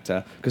you as an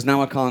actor because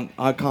now I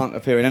can't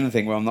appear in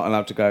anything where I'm not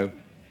allowed to go.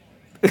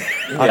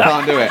 I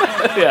can't do it.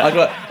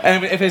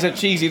 And if there's a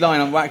cheesy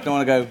line, I'm whacked. I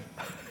want to go.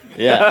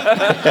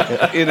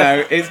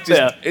 It's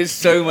just it's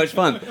so much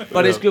fun.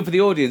 But it's good for the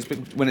audience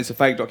when it's a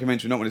fake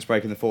documentary, not when it's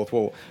breaking the fourth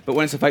wall. But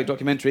when it's a fake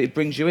documentary, it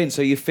brings you in.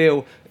 So you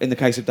feel, in the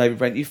case of David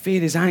Brent, you feel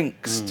his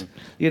angst,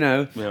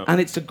 and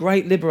it's a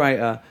great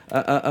liberator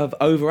of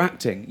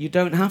overacting. You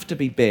don't have to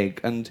be big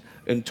and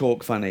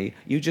talk funny.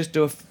 You just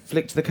do a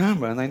flick to the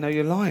camera, and they know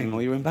you're lying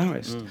or you're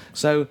embarrassed.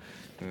 So.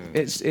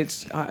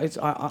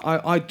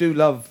 I do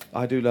love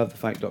the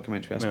fake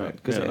documentary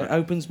aspect because it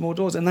opens more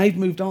doors, and they've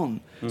moved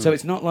on. So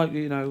it's not like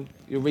you're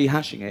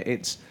rehashing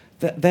it.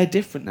 They're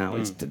different now.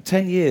 It's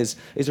 10 years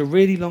is a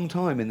really long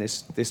time in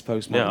this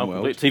postmodern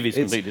world. TV's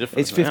completely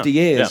different. It's 50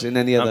 years in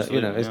any other.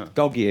 Absolutely, It's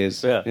dog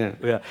years.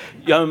 The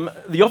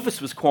Office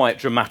was quite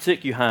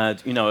dramatic. You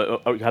had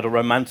a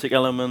romantic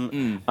element,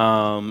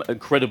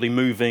 incredibly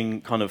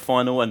moving kind of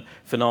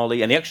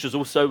finale, and the extras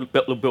also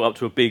built up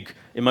to a big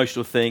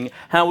emotional thing.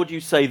 How would you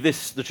say the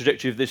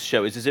trajectory of this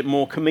show is? Is it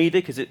more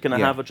comedic? Is it going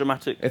to have a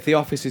dramatic? If The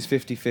Office is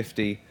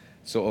 50-50,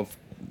 sort of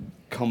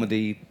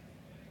comedy,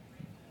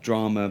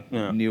 drama,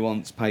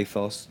 nuance,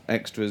 pathos,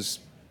 extras,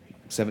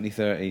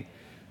 70-30.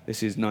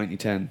 This is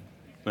 90-10.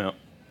 Yeah.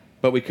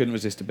 But we couldn't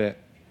resist a bit.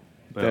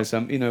 Yeah. There's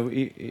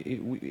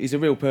he's a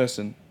real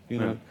person.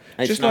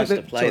 It's just nice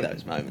to play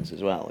those moments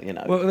as well.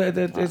 Well,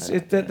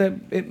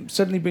 it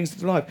suddenly brings it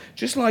to life.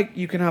 Just like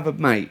you can have a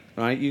mate,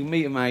 right? You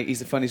meet a mate, he's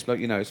the funniest bloke.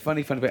 It's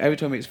funny, but every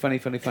time it's funny.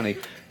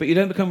 But you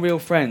don't become real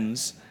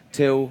friends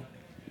till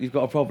you've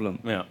got a problem.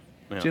 Yeah.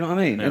 Do you know what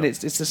I mean? Yeah. And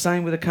it's the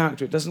same with a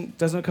character. It doesn't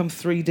become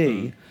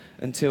 3D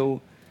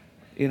until,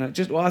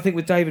 I think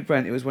with David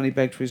Brent, it was when he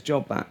begged for his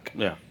job back.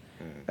 Yeah.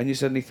 And you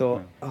suddenly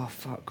thought, oh,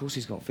 fuck, of course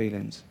he's got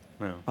feelings.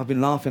 Yeah. I've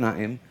been laughing at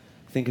him,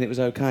 thinking it was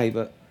okay,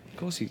 but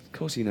of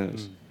course he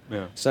knows.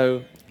 Yeah.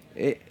 So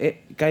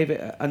it gave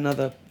it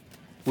another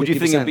 50%. Would you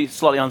think it'd be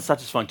slightly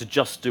unsatisfying to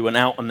just do an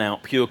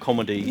out-and-out pure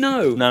comedy?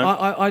 No.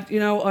 I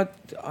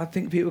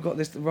think people got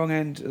the wrong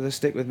end of the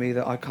stick with me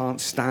that I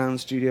can't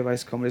stand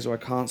studio-based comedies or I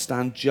can't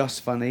stand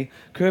just funny.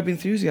 Curb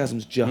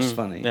Enthusiasm's just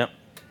funny. Yeah.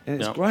 And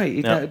it's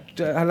great.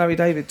 Larry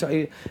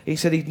David, he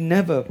said he'd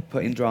never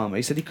put in drama.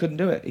 He said he couldn't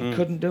do it. He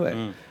couldn't do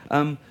it.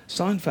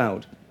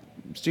 Seinfeld,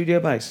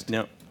 studio-based.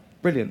 Yeah.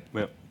 Brilliant.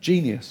 Yeah.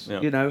 Genius.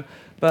 Yeah.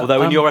 But,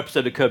 although in your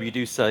episode of Curb, you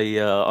do say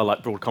I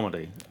like broad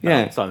comedy.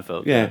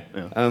 Seinfeld. Yeah.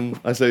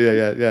 I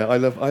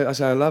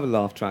say I love a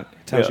laugh track.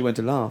 It tells you when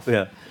to laugh.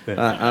 Yeah.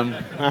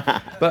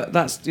 But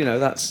that's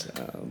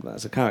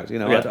a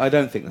character. I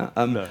don't think that.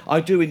 No. I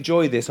do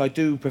enjoy this. I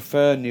do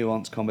prefer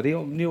nuanced comedy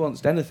or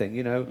nuanced anything.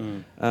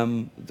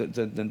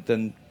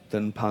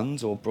 Than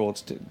puns or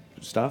broad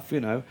stuff.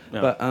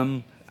 But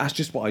that's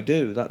just what I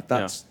do.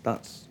 That's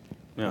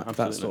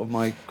sort of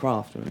my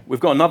craft. Really. We've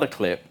got another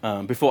clip.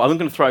 Before I'm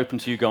going to throw open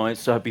to you guys,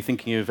 so be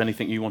thinking of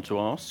anything you want to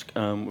ask.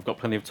 We've got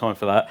plenty of time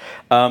for that.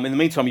 In the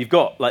meantime, you've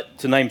got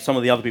to name some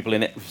of the other people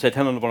in it. We've said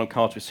Helena Bonham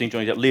Carter, we've seen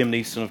Johnny Depp, Liam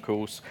Neeson, of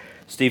course,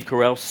 Steve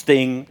Carell,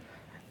 Sting.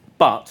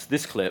 But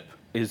this clip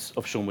is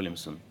of Sean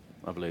Williamson,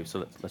 I believe. So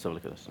let's have a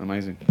look at this.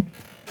 Amazing.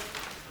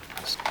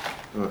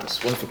 Right,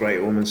 that's one for Great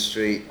Ormond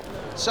Street.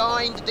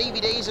 Signed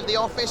DVDs of The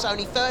Office,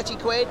 only 30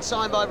 quid,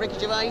 signed by Ricky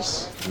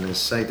Gervais. And then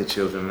Save the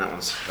Children, that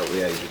one's Help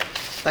the Aged.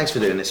 Thanks for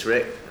doing this,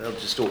 Rick. I'll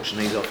just auction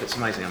these off. It's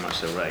amazing how much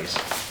they'll raise.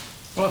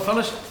 Right,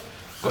 fellas,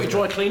 got your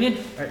dry cleaning?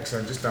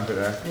 Excellent, just dump it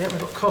there. Yeah,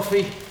 we've got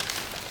coffee,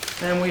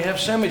 and we have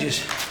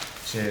sandwiches.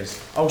 Cheers.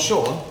 Oh,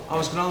 Sean, I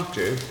was going to ask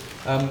you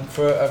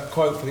for a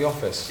quote for The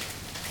Office.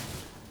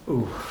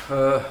 Ooh,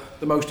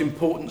 the most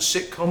important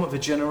sitcom of a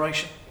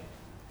generation.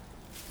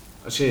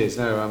 Cheers.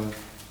 No,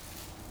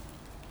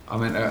 I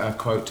meant a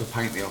quote to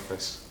paint The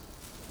Office.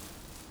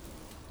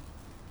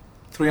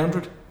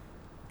 300?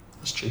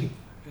 That's cheap.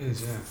 It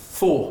is, yeah.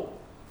 4. Well,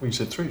 you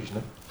said 3, didn't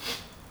you?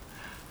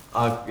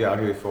 I'll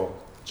give you 4.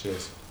 Cheers.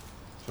 It's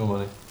your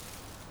money.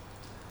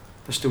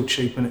 They're still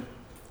cheap, innit?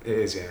 It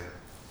is, yeah.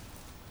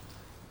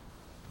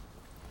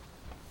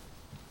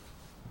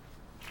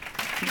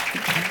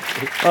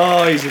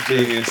 Oh, he's a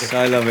genius.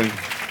 I love him.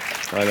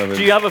 I love him.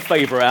 Do you have a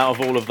favourite out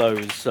of all of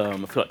those? I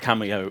feel like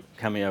cameo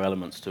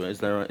elements to it. Is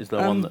there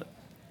one that?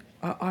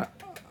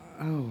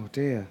 Oh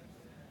dear.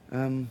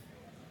 I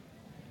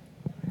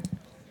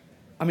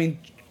mean,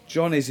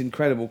 John is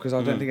incredible because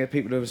I don't think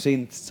people have ever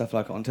seen stuff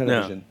like it on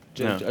television.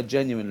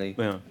 Genuinely.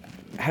 Yeah.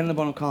 Helena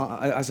Bonham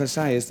Carter, as I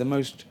say, is the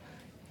most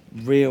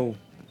real.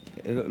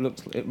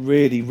 It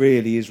really,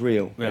 really is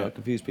real. Yeah.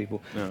 Confuse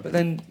people. Yeah. But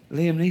then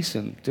Liam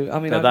Neeson.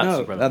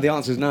 No, the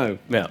answer is no.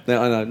 Yeah.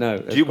 I know. No.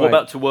 What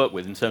about to work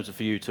with in terms of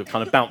for you to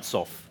kind of bounce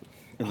off?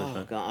 In the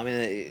show? God, I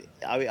mean,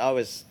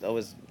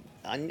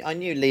 I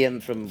knew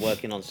Liam from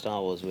working on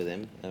Star Wars with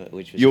him,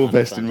 which was You're kind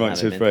of best fun in to Right have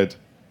Said him Fred.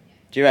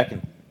 Do you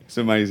reckon? It's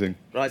amazing.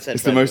 Right Said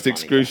It's Fred the was most funny,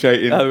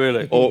 excruciating,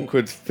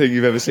 awkward thing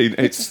you've ever seen.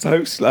 It's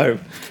so slow.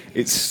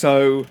 It's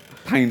so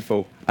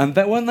painful. And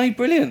weren't they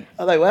brilliant?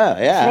 Oh, they were,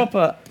 yeah.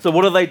 Proper. So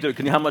what do they do?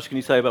 How much can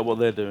you say about what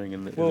they're doing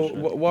in the show?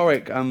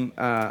 Warwick, there's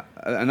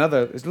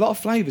a lot of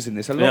flavours in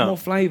this. A lot more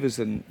flavours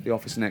than The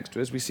Office and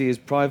Extras. We see his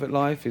private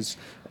life, his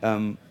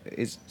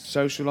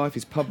social life,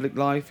 his public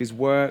life, his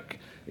work,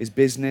 his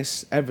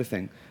business,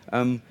 everything.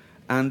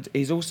 And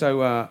he's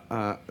also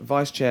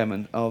vice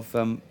chairman of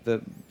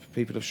the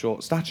people of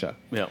short stature.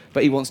 Yeah.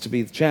 But he wants to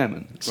be the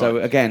chairman. So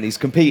again, he's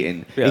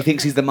competing. Yeah. He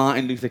thinks he's the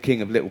Martin Luther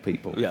King of little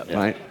people. Yeah.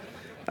 Right?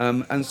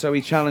 And so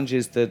he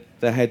challenges the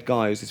head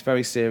guy, who's this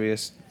very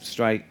serious,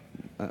 straight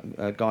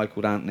guy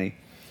called Anthony.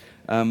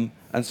 And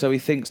so he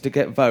thinks to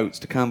get votes,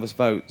 to canvass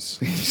votes,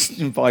 he just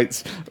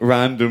invites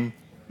random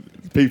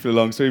people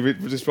along. So he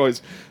just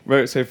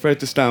wrote Fred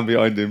to stand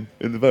behind him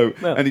in the vote,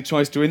 and he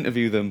tries to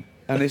interview them,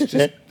 and it's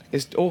just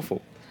it's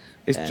awful.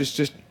 It's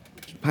just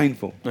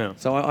painful. Yeah.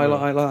 So I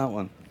like that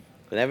one.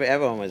 But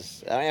everyone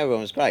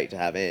was great to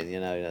have in,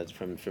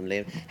 from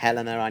Liam.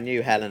 Helena, I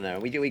knew Helena.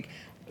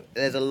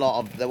 There were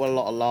a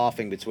lot of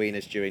laughing between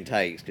us during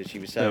takes because she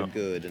was so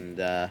good, and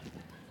there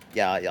was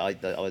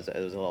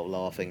a lot of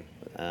laughing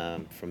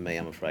from me,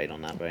 I'm afraid,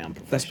 on that. Very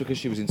unprofessional. That's because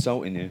she was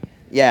insulting you.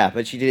 Yeah,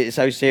 but she did it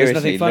so seriously.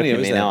 There's nothing funnier,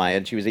 looking me is in the there? eye,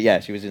 and she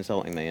was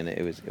insulting me, and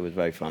it was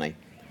very funny.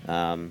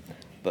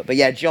 But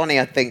yeah, Johnny,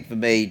 I think for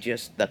me,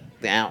 just the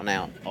out and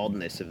out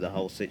oddness of the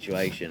whole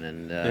situation,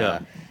 and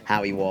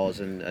how he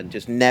was, and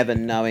just never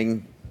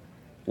knowing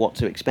what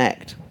to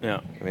expect.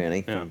 Yeah.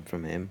 Really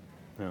from him.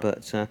 Yeah.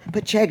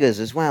 But Cheggers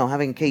as well,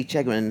 having Keith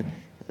Chegger and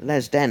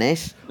Les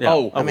Dennis. Yeah.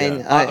 Oh, I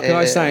mean, can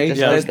I say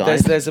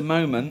there's there's a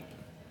moment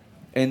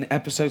in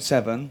episode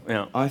 7.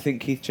 Yeah. I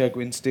think Keith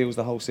Chegwin steals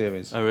the whole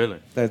series. Oh, really?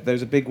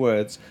 Those are big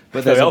words,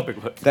 but They are big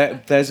words.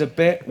 there's a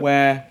bit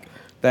where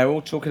they're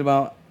all talking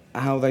about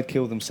how they'd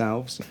kill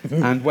themselves,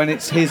 and when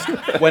it's his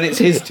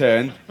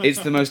turn, it's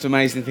the most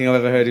amazing thing I've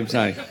ever heard him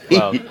say.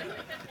 Wow.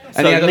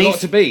 And he had a lot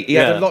to beat. He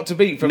had a lot to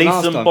beat from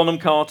last Neeson, time. Bonham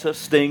Carter,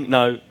 Sting,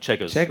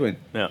 Cheggers. Chegwin.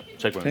 Yeah,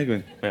 Chegwin.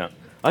 Chegwin. Yeah.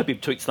 I hope he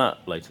tweets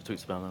about that later.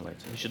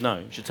 You should know.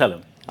 You should tell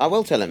him. I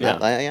will tell him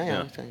that.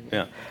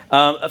 Yeah.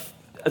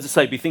 As I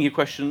say, be thinking of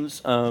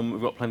questions. We've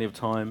got plenty of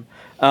time.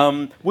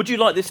 Would you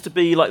like this to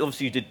be like?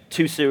 Obviously, you did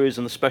 2 series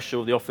and the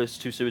special of The Office,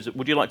 2 series.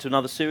 Would you like to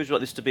another series? Would you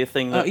like this to be a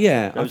thing? That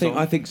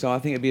I think so. I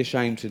think it'd be a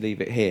shame to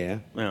leave it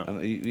here. Yeah.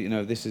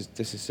 This has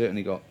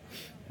certainly got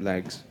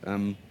legs.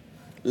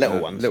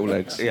 Little ones. Little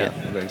legs. Yeah.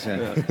 Little legs,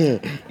 yeah.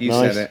 You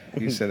said it.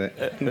 You said it.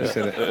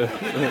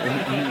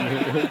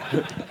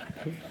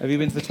 Have you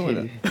been to the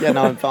toilet? Yeah,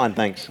 no, I'm fine,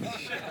 thanks.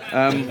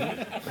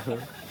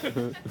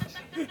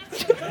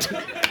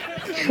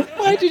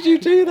 Why did you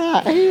do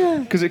that here?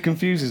 Because it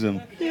confuses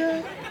them.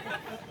 Yeah.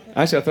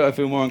 Actually, I thought I'd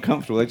feel more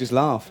uncomfortable. They just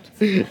laughed.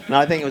 No,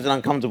 I think it was an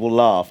uncomfortable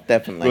laugh,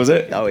 definitely. Was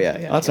it? Oh,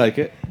 yeah. I'll take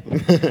it.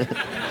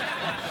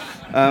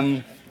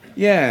 I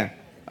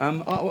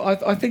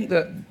think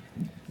that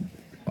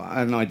I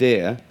had an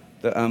idea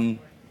that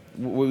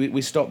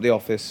we stopped The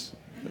Office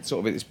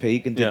sort of at its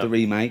peak and did the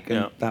remake,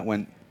 and that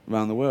went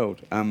around the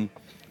world.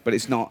 But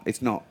it's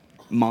not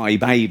my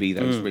baby,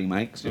 those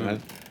remakes, you know,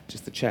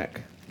 just the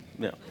check.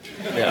 Yeah.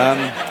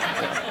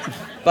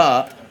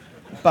 But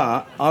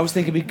I was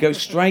thinking we'd go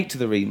straight to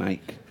the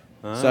remake.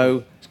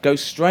 So go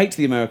straight to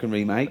the American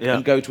remake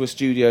and go to a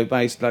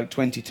studio-based, like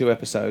 22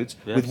 episodes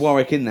with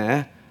Warwick in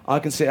there. I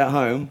can sit at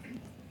home.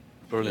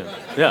 Brilliant.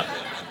 Yeah.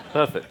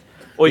 Perfect.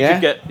 Or you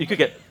could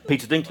get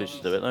Peter Dinklage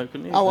to do it, though,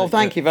 couldn't you? Oh, well,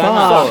 thank you very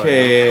much.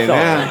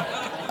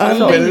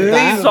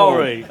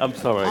 Sorry. I'm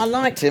sorry. I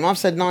liked him. I've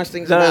said nice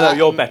things No, about no, that.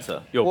 you're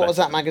better. What was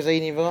that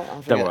magazine you've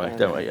got? Don't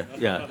worry.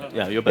 Yeah,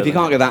 you're better. If you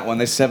can't get that one,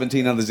 there's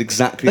 17 others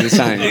exactly the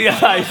same. Yeah,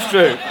 that is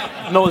true.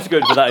 Not as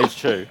good, but that is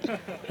true.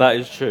 That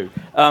is true.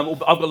 I've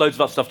got loads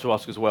of other stuff to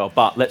ask as well,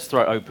 but let's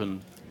throw it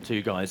open to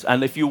you guys.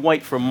 And if you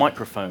wait for a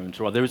microphone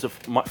to arrive, there is a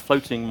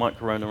floating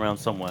microphone around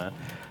somewhere.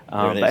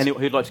 But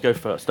anyone who'd like to go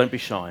first, don't be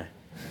shy.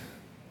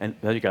 And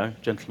there you go,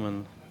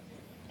 gentleman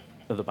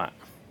at the back.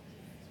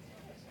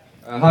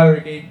 Hi,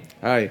 Ricky.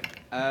 Hi.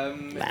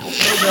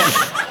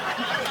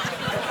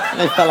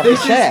 They fell off the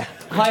chair.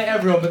 Hi,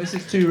 everyone, but this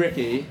is to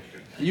Ricky.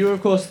 You were,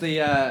 of course,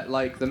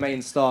 the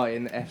main star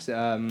in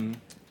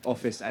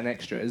Office and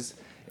Extras.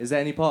 Is there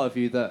any part of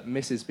you that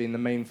misses being the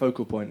main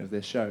focal point of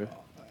this show?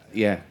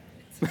 Yeah.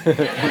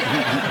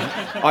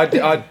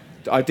 I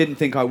I didn't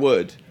think I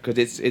would,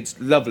 because it's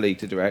lovely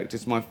to direct.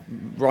 It's my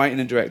writing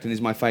and directing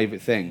is my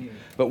favourite thing.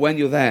 But when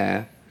you're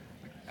there,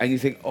 and you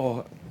think,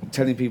 oh,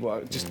 telling people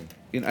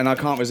and I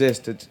can't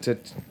resist to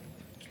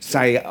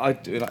say I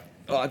do it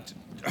like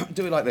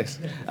do it like this.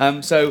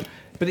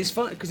 But it's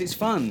fun because it's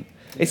fun.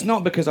 It's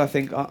not because I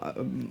think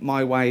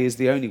my way is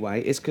the only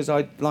way. It's because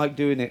I like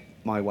doing it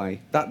my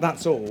way.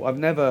 That's all. I've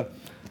never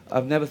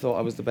thought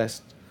I was the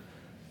best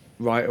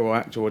writer or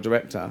actor or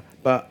director,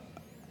 but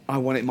I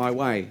want it my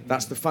way.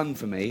 That's the fun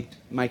for me,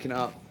 making it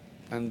up.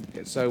 And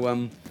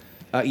so,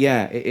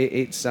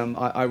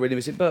 I really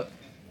miss it. But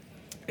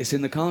it's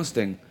in the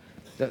casting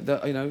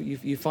that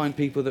you find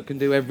people that can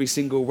do every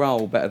single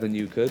role better than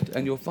you could,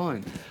 and you're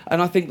fine.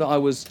 And I think that I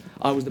was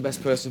the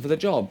best person for the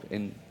job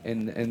in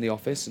the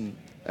office and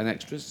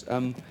extras.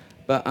 He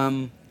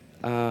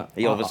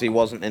obviously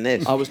wasn't in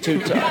this. I was too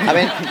tall. I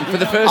mean, for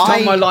the first time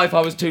in my life,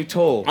 I was too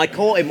tall. I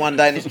caught him one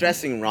day in his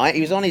dressing room, right?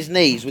 He was on his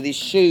knees with his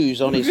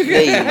shoes on his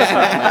knees,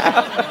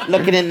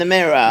 looking in the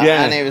mirror,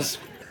 and he was...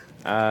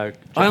 I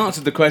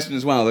answered the question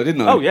as well, though,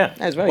 didn't I? Oh, yeah.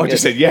 That was very good. I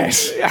just said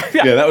yes.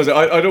 Yeah, that was it.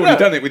 I'd already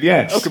done it with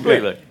yes. Oh,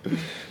 completely.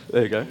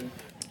 There you go.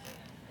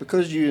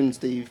 Because you and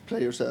Steve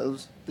play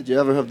yourselves, did you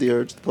ever have the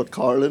urge to put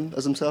Carl in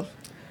as himself?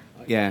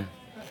 Yeah.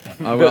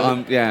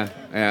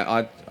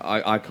 I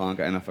can't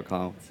get enough of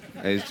Carl.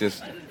 It's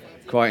just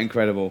quite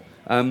incredible.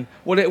 Honestly,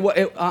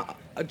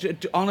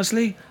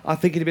 I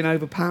think it'd have been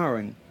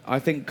overpowering. I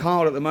think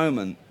Carl at the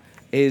moment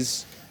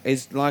is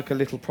like a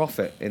little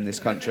prophet in this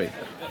country.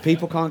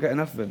 People can't get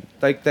enough of him.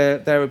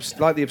 They're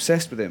slightly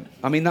obsessed with him.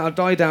 I mean, that'll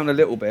die down a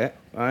little bit,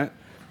 right?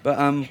 But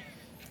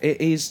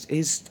he's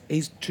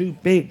too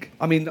big.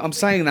 I mean, I'm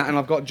saying that, and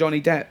I've got Johnny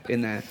Depp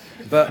in there,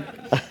 but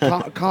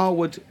Carl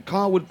would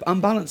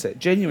unbalance it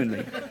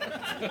genuinely.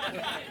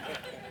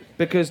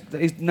 Because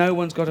no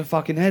one's got a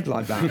fucking head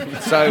like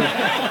that. So,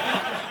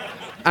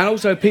 and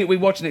also people we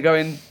watching it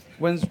going,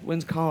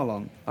 when's Carl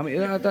on? I mean,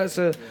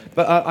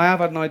 But I have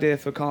had an idea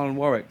for Carl and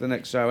Warwick, the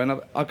next show, and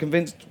I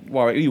convinced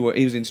Warwick he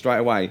was in straight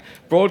away.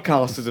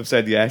 Broadcasters have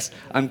said yes,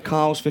 and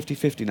Carl's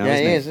 50-50 now. Yeah,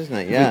 isn't he is,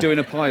 isn't he? Yeah. We're doing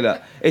a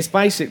pilot. It's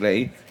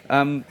basically,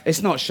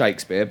 it's not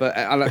Shakespeare, but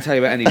I'll tell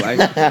you it anyway.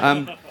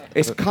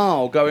 It's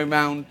Carl going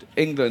round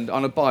England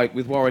on a bike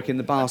with Warwick in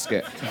the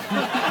basket.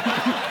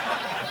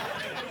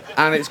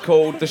 And it's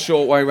called The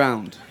Short Way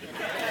Round.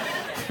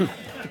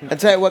 I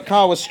tell you what,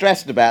 Carl was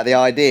stressed about the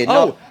idea.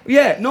 Not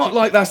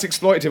like that's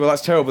exploitative or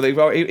that's terrible.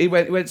 He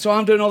went, so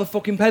I'm doing all the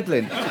fucking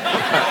peddling.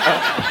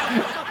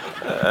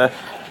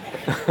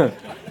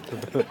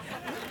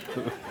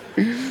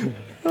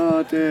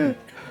 Oh dear.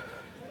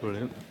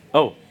 Brilliant.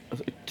 Oh,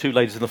 two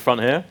ladies in the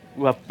front here.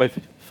 We'll have both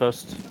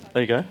first.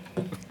 There you go.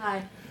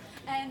 Hi.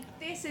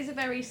 This is a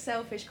very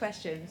selfish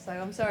question, so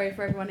I'm sorry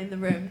for everyone in the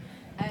room.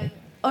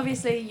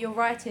 Obviously, you're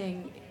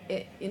writing...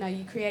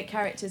 you create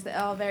characters that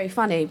are very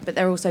funny, but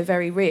they're also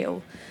very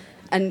real.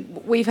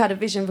 And we've had a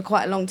vision for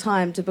quite a long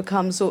time to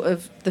become sort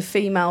of the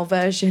female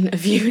version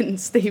of you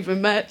and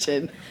Stephen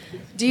Merchant.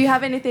 Do you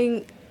have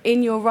anything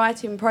in your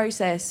writing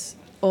process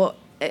or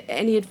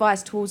any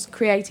advice towards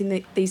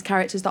creating these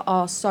characters that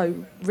are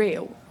so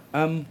real?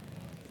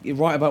 You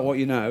write about what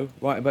you know.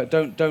 Write about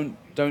don't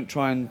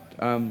try and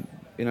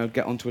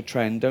get onto a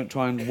trend. Don't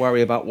try and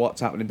worry about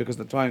what's happening, because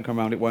the time come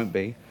around it won't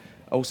be.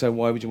 Also,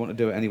 why would you want to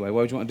do it anyway?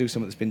 Why would you want to do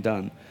something that's been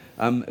done?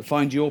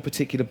 Find your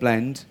particular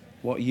blend,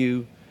 what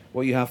you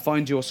have.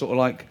 Find your sort of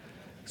like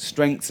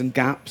strengths and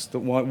gaps. That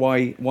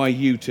why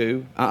you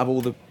two, out of all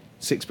the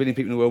 6 billion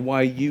people in the world,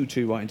 why are you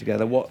two writing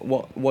together?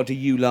 What do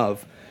you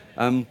love?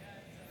 The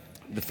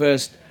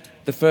first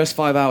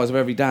 5 hours of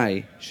every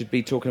day should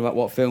be talking about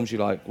what films you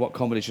like, what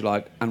comedies you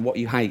like, and what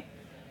you hate,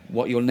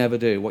 what you'll never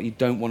do, what you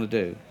don't want to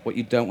do, what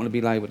you don't want to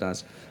be labelled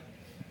as.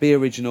 Be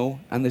original,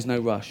 and there's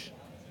no rush.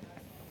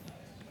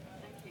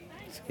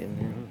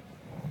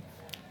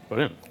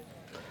 Brilliant.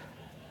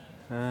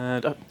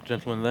 And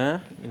gentleman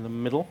there in the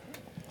middle.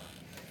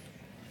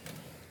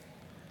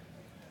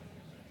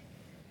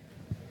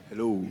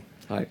 Hello.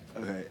 Hi.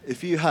 Okay,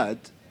 if you had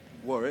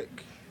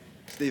Warwick,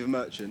 Stephen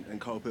Merchant,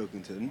 and Carl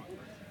Pilkington,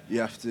 you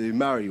have to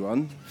marry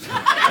one.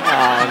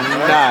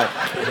 Oh,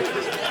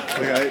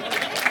 Okay.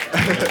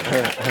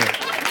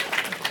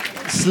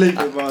 Sleep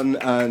with one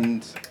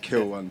and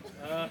kill one.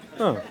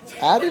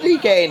 How did he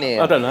get in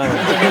here? I don't know.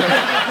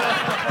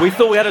 We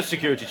thought we had a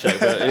security check,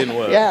 but it didn't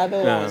work. Yeah, I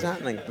don't know what was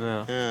happening.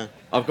 Yeah.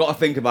 I've got to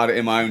think about it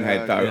in my own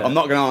head, though. Yeah. I'm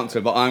not going to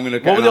answer, but I'm going to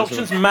get What were an the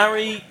answer. options?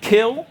 Marry,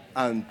 kill,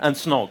 and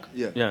snog.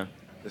 Yeah.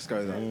 Let's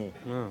go there.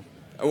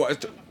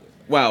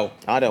 Well,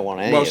 I don't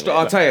want any. Well, of it,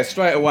 I'll but- tell you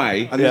straight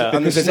away, And the-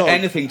 and because the there's snog.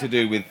 anything to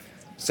do with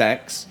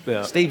sex,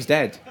 Steve's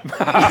dead.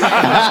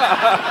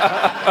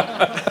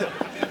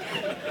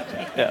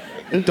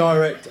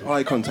 Direct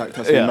eye contact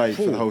has been made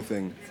for the whole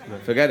thing.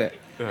 Forget it.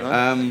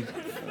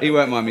 He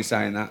won't mind me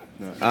saying that.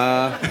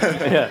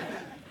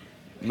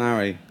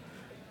 Marry.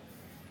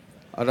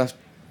 I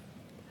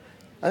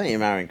think you're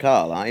marrying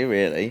Carl, aren't you,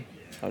 really?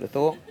 I would have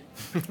thought.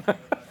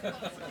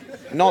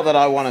 Not that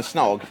I want a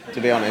snog,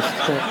 to be honest.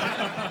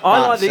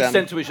 I like the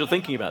extent to which you're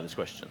thinking about this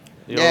question.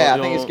 I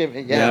think it's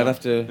giving... Yeah, I'd have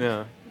to...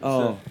 Yeah.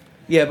 Oh.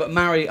 Yeah, but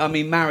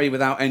marry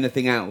without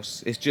anything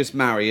else. It's just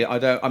marry.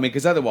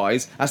 Because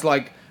otherwise, that's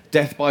like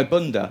death by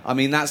bunda. I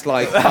mean, that's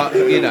like,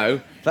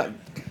 that.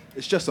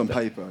 It's just on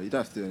paper. You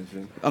don't have to do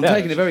anything. I'm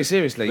taking it very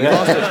seriously. You've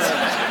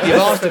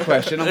asked a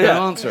question. I'm going to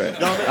answer it.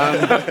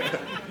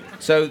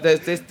 So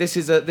this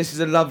is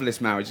a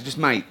loveless marriage. It's just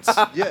mates.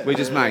 We're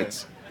just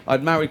mates.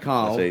 I'd marry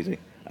Carl. That's easy.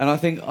 And I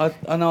think I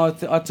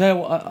tell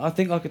you what, I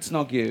think I could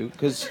snog you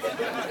because.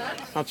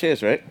 Oh,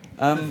 cheers, Rick.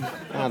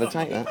 I'd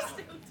take that.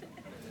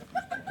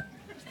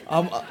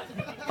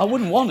 I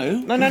wouldn't want to.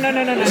 No.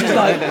 This is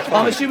like,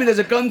 I'm assuming there's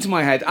a gun to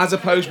my head, as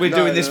opposed we're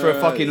doing this for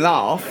a fucking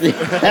laugh.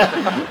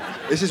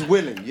 This is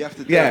willing. You have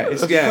to.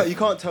 You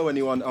can't tell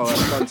anyone. Oh, I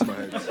have a gun to my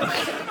head.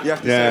 You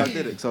have to say I did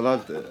it because I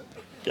loved it.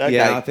 Okay.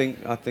 Yeah, I think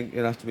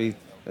it'll have to be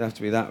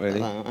that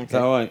really. Okay. Is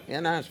that all right? Yeah,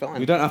 no, it's fine.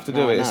 We don't have to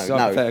do it. It's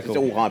hypothetical. It's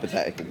all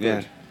hypothetical. Good.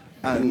 Yeah.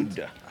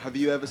 And have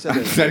you ever said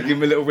it? Give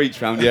him a little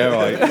reach round. Yeah,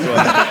 right.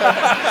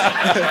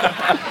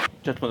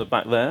 Gentleman at the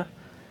back there.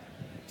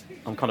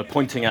 I'm kind of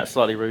pointing at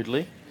slightly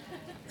rudely.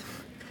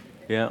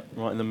 Yeah,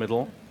 right in the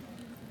middle.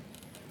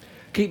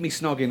 Keep me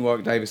snogging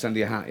Warwick Davis under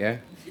your hat, yeah?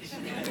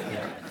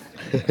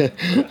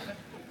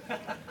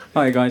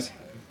 Hi, guys.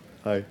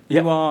 Hi.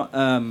 You are,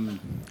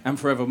 and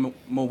forever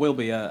more will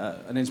be,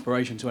 an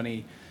inspiration to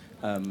any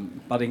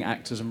budding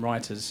actors and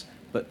writers.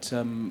 But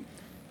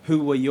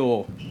who were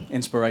your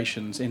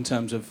inspirations in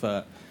terms of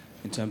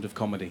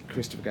comedy?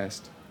 Christopher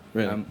Guest.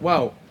 Really?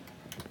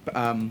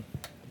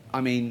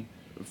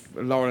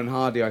 Laurel and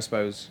Hardy, I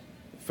suppose.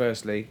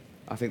 Firstly,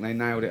 I think they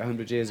nailed it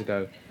 100 years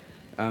ago.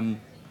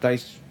 They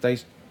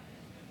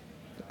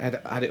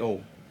had it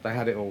all. They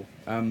had it all.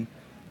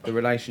 The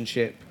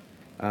relationship,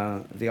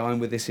 the I'm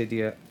with this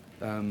idiot.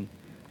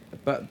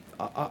 But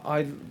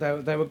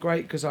they were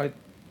great because I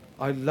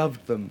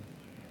loved them.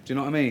 Do you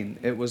know what I mean?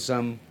 It was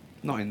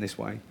not in this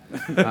way,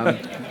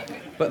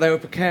 but they were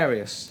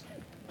precarious.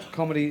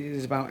 Comedy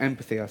is about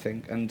empathy, I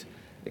think, and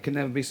it can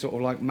never be sort of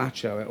like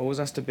macho. It always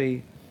has to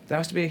be. There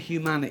has to be a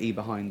humanity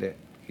behind it,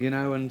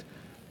 and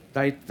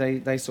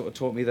they sort of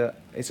taught me that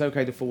it's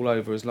okay to fall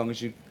over as long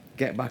as you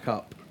get back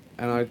up,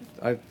 and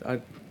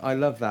I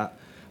love that.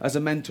 As a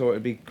mentor, it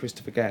would be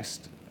Christopher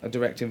Guest, a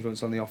direct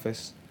influence on The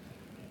Office,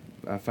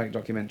 a fake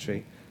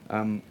documentary,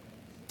 and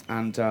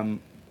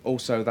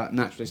also that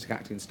naturalistic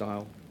acting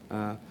style.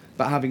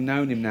 But having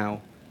known him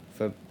now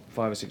for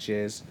 5 or 6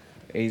 years,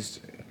 it's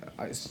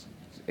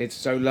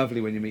so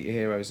lovely when you meet your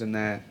heroes and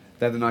they're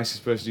the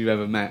nicest person you've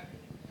ever met.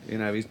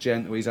 He's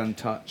gentle, he's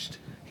untouched,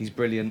 he's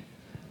brilliant,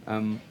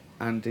 and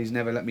he's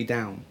never let me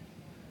down.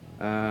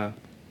 But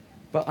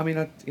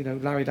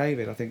Larry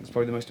David, I think, is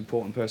probably the most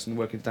important person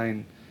working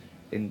today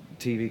in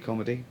TV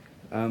comedy.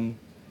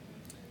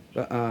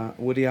 But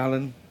Woody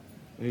Allen,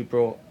 who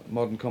brought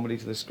modern comedy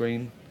to the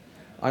screen.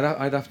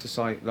 I'd have to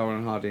cite Laurel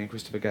and Hardy and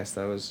Christopher Guest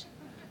though as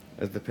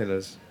the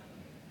pillars.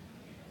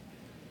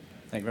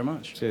 Thank you very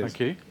much. Cheers. Thank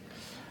you.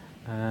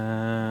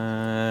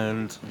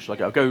 And shall I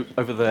go? I'll go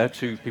over there,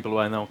 2 people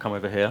away, and then I'll come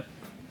over here.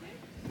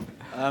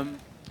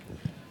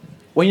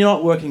 When you're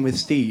not working with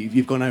Steve,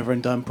 you've gone over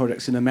and done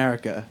projects in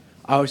America.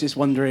 I was just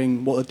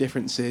wondering what the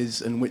difference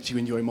is and which you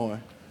enjoy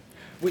more.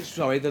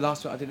 The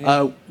last one I didn't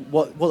hear.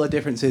 What the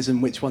difference is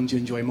and which ones you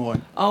enjoy more?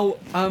 I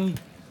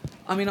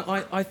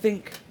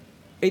think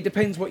it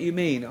depends what you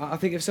mean. I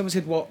think if someone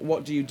said,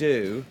 what do you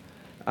do?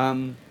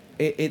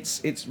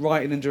 It's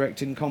writing and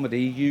directing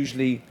comedy,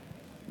 usually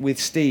with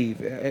Steve.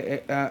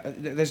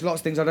 There's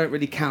lots of things I don't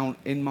really count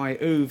in my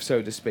oeuvre,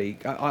 so to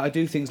speak. I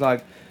do things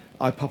like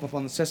I pop up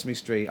on Sesame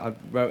Street, I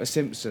wrote a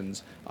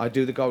Simpsons, I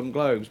do the Golden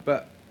Globes,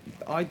 but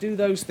I do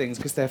those things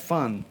because they're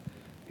fun,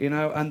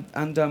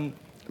 and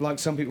like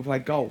some people play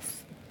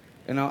golf,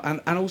 and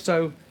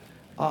also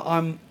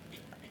I'm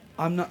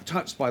not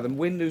touched by them,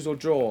 win, lose or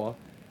draw.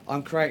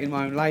 I'm creating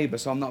my own labour,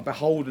 so I'm not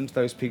beholden to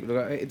those people.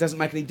 It doesn't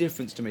make any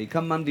difference to me.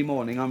 Come Monday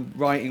morning, I'm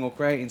writing or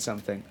creating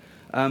something.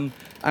 And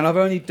I've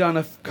only done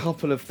a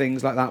couple of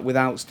things like that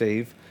without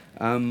Steve.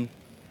 I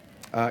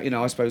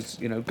suppose,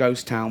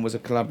 Ghost Town was a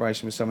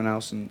collaboration with someone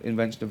else, and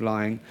Invention of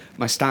Lying.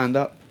 My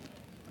stand-up,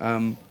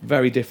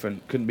 very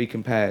different, couldn't be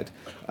compared.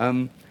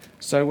 I've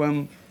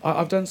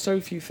done so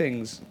few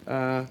things.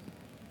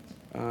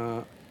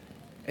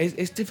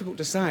 It's difficult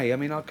to say.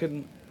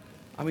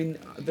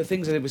 The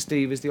things I did with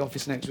Steve is The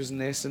Office and Extras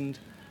and this, and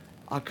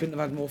I couldn't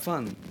have had more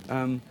fun.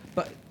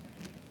 But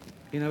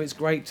it's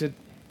great to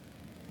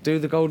do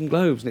the Golden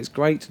Globes, and it's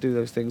great to do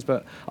those things.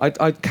 But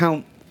I'd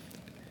count,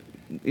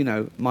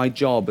 my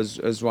job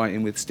as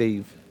writing with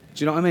Steve.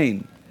 Do you know what I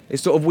mean?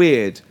 It's sort of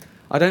weird.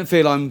 I don't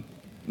feel I'm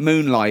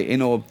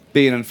moonlighting or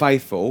being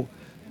unfaithful,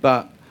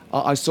 but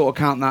I sort of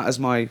count that as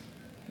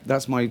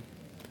that's my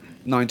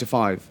 9 to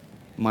 5,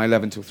 my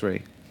 11 till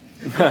 3.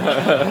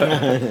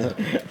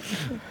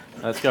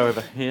 Let's go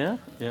over here.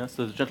 Yeah,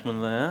 so there's a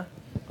gentleman there.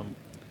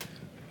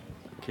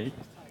 Okay.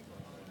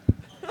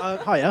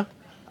 Hiya.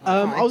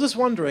 I was just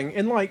wondering,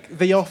 in like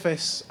The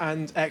Office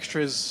and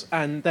Extras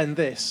and then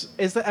this,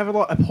 is there ever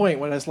like a point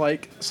where there's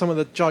like some of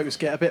the jokes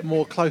get a bit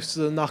more close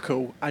to the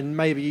knuckle and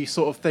maybe you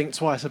sort of think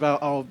twice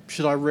about, oh,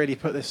 should I really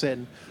put this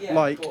in? Yeah,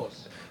 like, of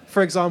course.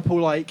 for example,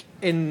 like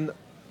in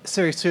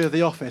Series 2 of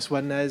The Office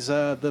when there's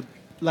the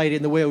lady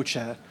in the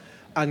wheelchair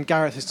and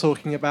Gareth is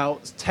talking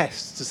about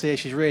tests to see if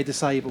she's really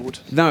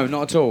disabled. No,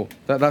 not at all.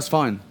 That's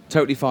fine.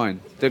 Totally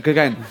fine.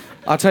 Again,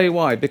 I'll tell you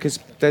why. Because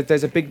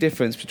there's a big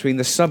difference between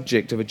the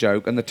subject of a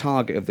joke and the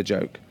target of the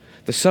joke.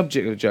 The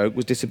subject of the joke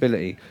was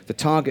disability. The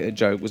target of the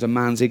joke was a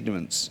man's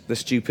ignorance, the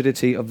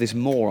stupidity of this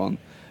moron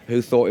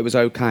who thought it was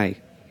okay.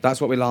 That's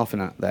what we're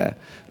laughing at there.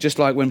 Just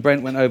like when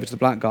Brent went over to the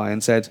black guy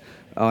and said,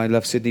 I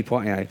love Sidney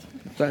Poitier.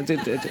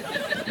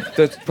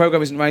 The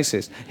programme isn't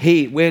racist.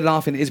 We're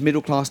laughing at his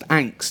middle-class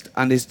angst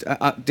and his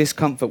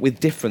discomfort with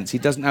difference. He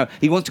doesn't know.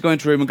 He wants to go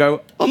into a room and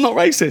go, I'm not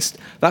racist.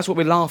 That's what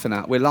we're laughing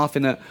at. We're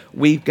laughing at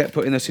we get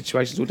put in those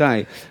situations all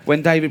day.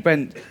 When David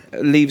Brent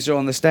leaves her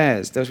on the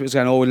stairs, that's what he's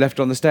going, oh, we left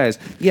her on the stairs.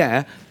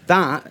 Yeah,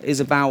 that is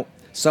about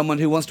someone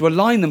who wants to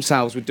align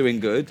themselves with doing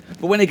good,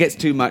 but when it gets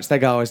too much, they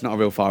go, oh, it's not a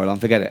real fire alarm,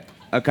 forget it.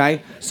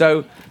 Okay?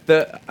 So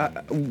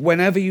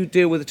whenever you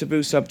deal with a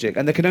taboo subject,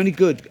 and there can only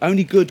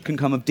good can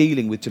come of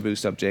dealing with taboo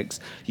subjects,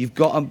 you've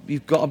got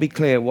to be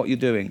clear what you're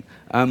doing.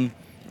 I'm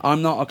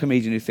not a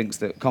comedian who thinks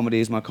that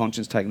comedy is my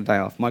conscience taking a day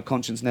off. My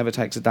conscience never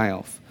takes a day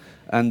off.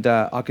 And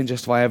I can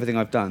justify everything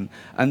I've done.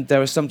 And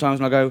there are some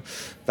times when I go,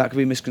 that could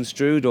be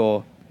misconstrued,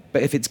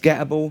 but if it's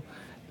gettable,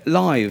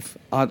 live,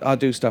 I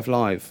do stuff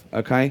live,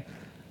 okay?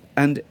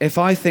 And if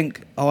I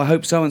think, oh, I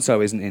hope so-and-so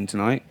isn't in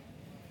tonight,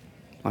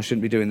 I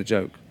shouldn't be doing the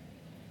joke.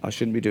 I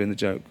shouldn't be doing the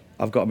joke.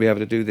 I've got to be able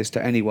to do this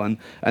to anyone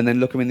and then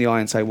look them in the eye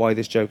and say why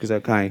this joke is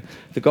okay.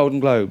 The Golden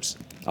Globes,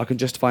 I can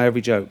justify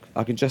every joke.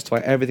 I can justify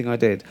everything I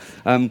did.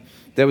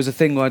 There was a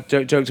thing where I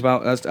joked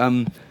about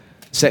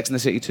Sex and the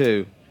City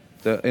 2,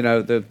 the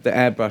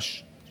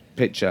airbrush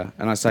picture,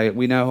 and I say,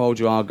 we know how old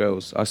you are,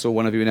 girls. I saw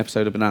one of you in an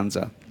episode of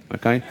Bonanza,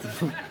 okay?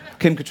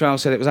 Kim Cattrall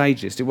said it was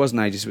ageist. It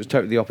wasn't ageist, it was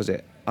totally the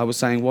opposite. I was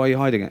saying, why are you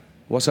hiding it?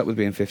 What's up with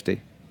being 50?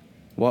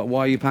 Why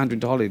are you pandering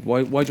to Hollywood?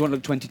 Why do you want to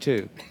look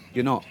 22?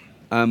 You're not.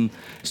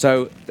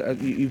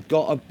 You've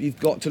got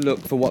to look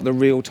for what the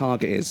real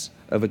target is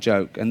of a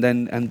joke, and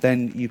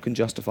then you can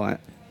justify it.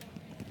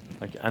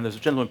 Thank you. And there's a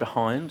gentleman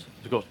behind.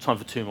 We've got time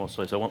for two more,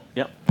 so I want.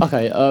 Yep.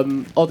 Okay.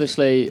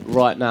 Obviously,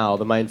 right now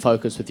the main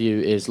focus with you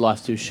is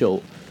Life's Too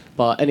Short.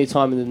 But any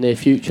time in the near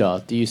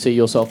future, do you see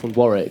yourself and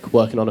Warwick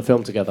working on a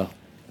film together?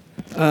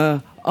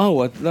 I'd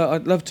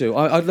love to.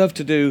 I'd love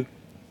to do.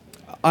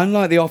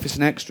 Unlike The Office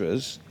and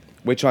Extras,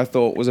 which I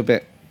thought was a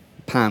bit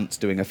pants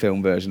doing a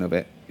film version of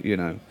it, you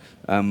know.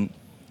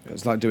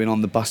 It's like doing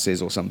On the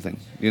Buses or something,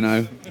 you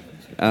know.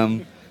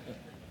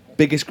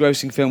 Biggest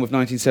grossing film of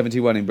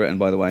 1971 in Britain,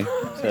 by the way.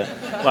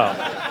 Wow.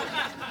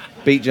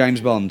 Beat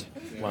James Bond.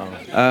 Wow.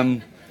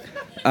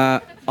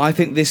 I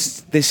think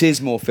this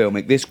is more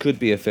filmic. This could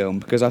be a film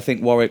because I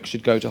think Warwick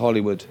should go to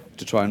Hollywood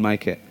to try and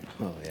make it.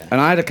 Oh, yeah.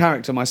 And I had a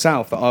character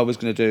myself that I was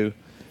going to do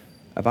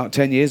about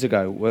 10 years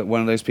ago. One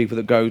of those people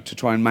that go to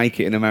try and make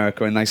it in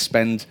America and they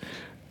spend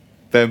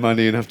their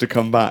money and have to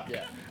come back.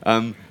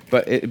 Yeah.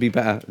 But it'd be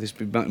better. This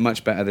would be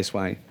much better this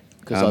way.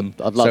 Because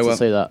I'd love to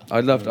see that.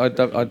 I'd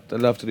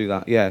love to do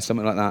that. Yeah,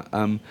 something like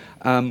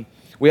that.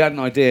 We had an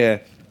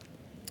idea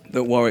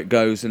that Warwick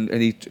goes and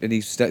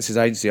he sets his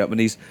agency up and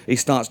he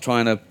starts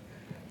trying to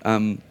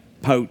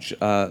poach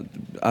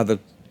other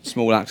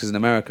small actors in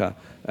America,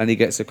 and he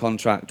gets a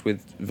contract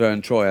with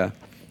Vern Troyer,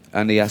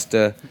 and he has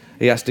to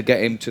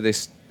get him to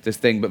this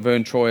thing, but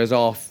Vern Troyer's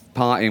off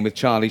partying with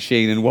Charlie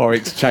Sheen and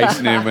Warwick's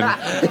chasing him,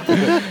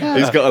 and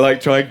he's got to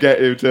try and get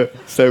him to.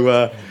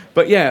 So,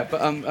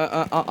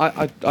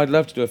 I'd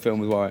love to do a film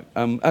with Warwick.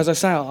 As I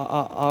say,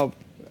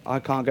 I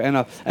can't get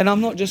enough, and I'm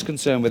not just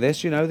concerned with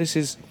this. You know, this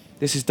is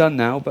done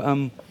now, but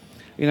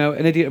you know,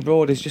 An Idiot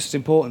Abroad is just as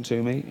important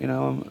to me. You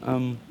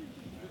know,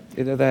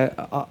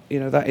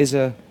 that is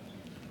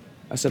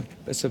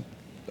it's a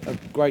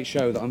great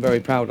show that I'm very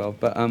proud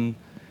of. But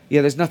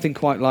there's nothing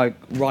quite like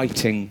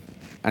writing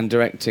and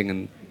directing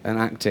and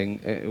acting.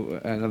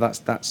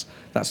 That's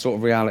sort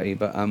of reality.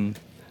 But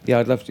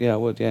I'd love to. Yeah, I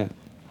would. Yeah.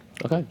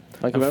 Okay.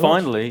 Thank you and very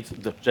finally,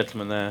 the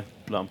gentleman there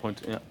that I'm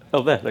pointing. Yeah.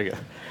 Oh, there you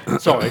go.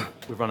 Sorry,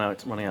 we've running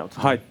out. Of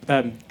time.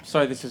 Hi.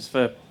 Sorry, this is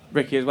for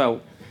Ricky as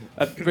well.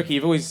 Ricky,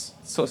 you've always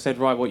sort of said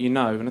write what you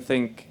know, and I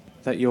think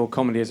that your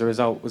comedy as a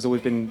result has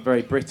always been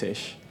very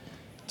British.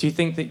 Do you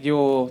think that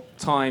your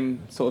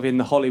time sort of in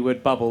the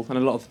Hollywood bubble, and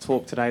a lot of the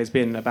talk today has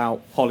been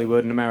about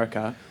Hollywood and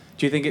America,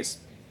 do you think it's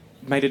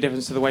made a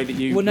difference to the way that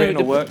you've written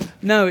or worked?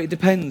 No, it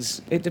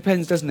depends. It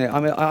depends, doesn't it? I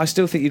mean, I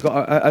still think you've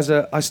got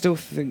I still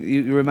think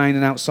you remain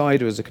an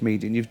outsider as a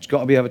comedian. You've got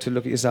to be able to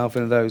look at yourself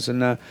in those,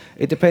 and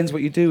it depends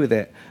what you do with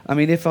it. I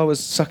mean, if I was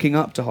sucking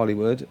up to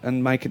Hollywood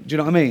and making, do you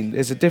know what I mean?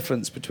 There's a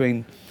difference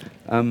between,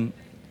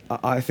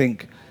 I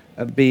think,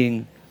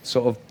 being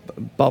sort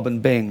of Bob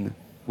and Bing,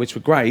 which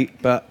were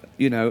great, but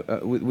you know,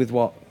 with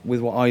what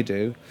I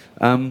do,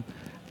 and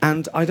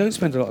I don't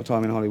spend a lot of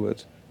time in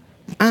Hollywood,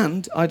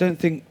 and I don't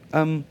think.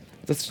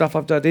 the stuff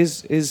I've done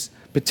is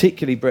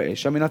particularly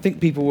British. I mean, I think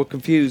people were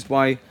confused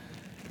why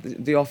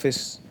The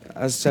Office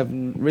has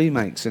 7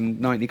 remakes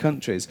in 90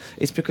 countries.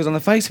 It's because on the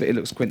face of it, it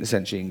looks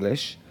quintessentially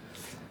English,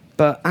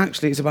 but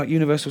actually it's about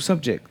universal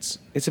subjects.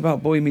 It's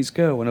about boy meets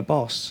girl and a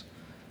boss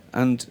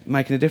and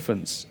making a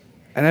difference.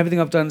 And everything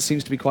I've done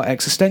seems to be quite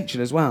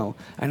existential as well,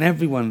 and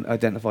everyone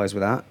identifies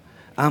with that.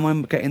 Am I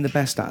getting the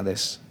best out of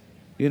this?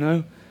 You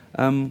know?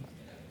 I don't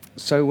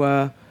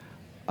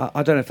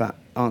know if that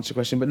answers your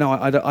question, but no,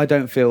 I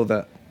don't feel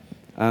that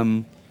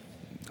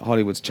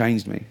Hollywood's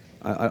changed me.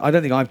 I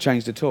don't think I've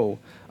changed at all.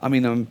 I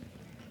mean,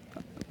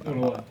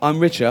 I'm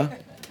richer,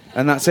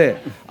 and that's it.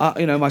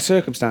 My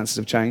circumstances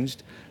have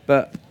changed,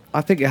 but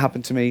I think it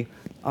happened to me.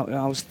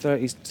 I was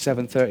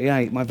 37,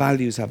 38. My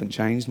values haven't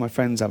changed. My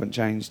friends haven't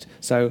changed.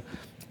 So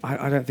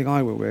I don't think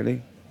I will,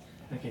 really.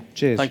 Thank you.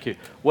 Cheers. Thank you.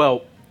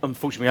 Well,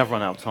 unfortunately, we have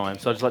run out of time,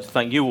 so I'd just like to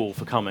thank you all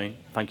for coming.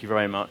 Thank you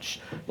very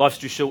much. Life's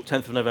Too Short,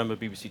 10th of November,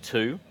 BBC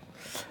 2.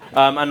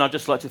 And I'd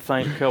just like to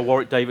thank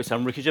Warwick Davis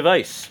and Ricky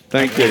Gervais.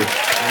 Thank you.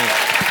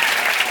 Thanks.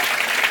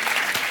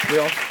 We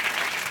off?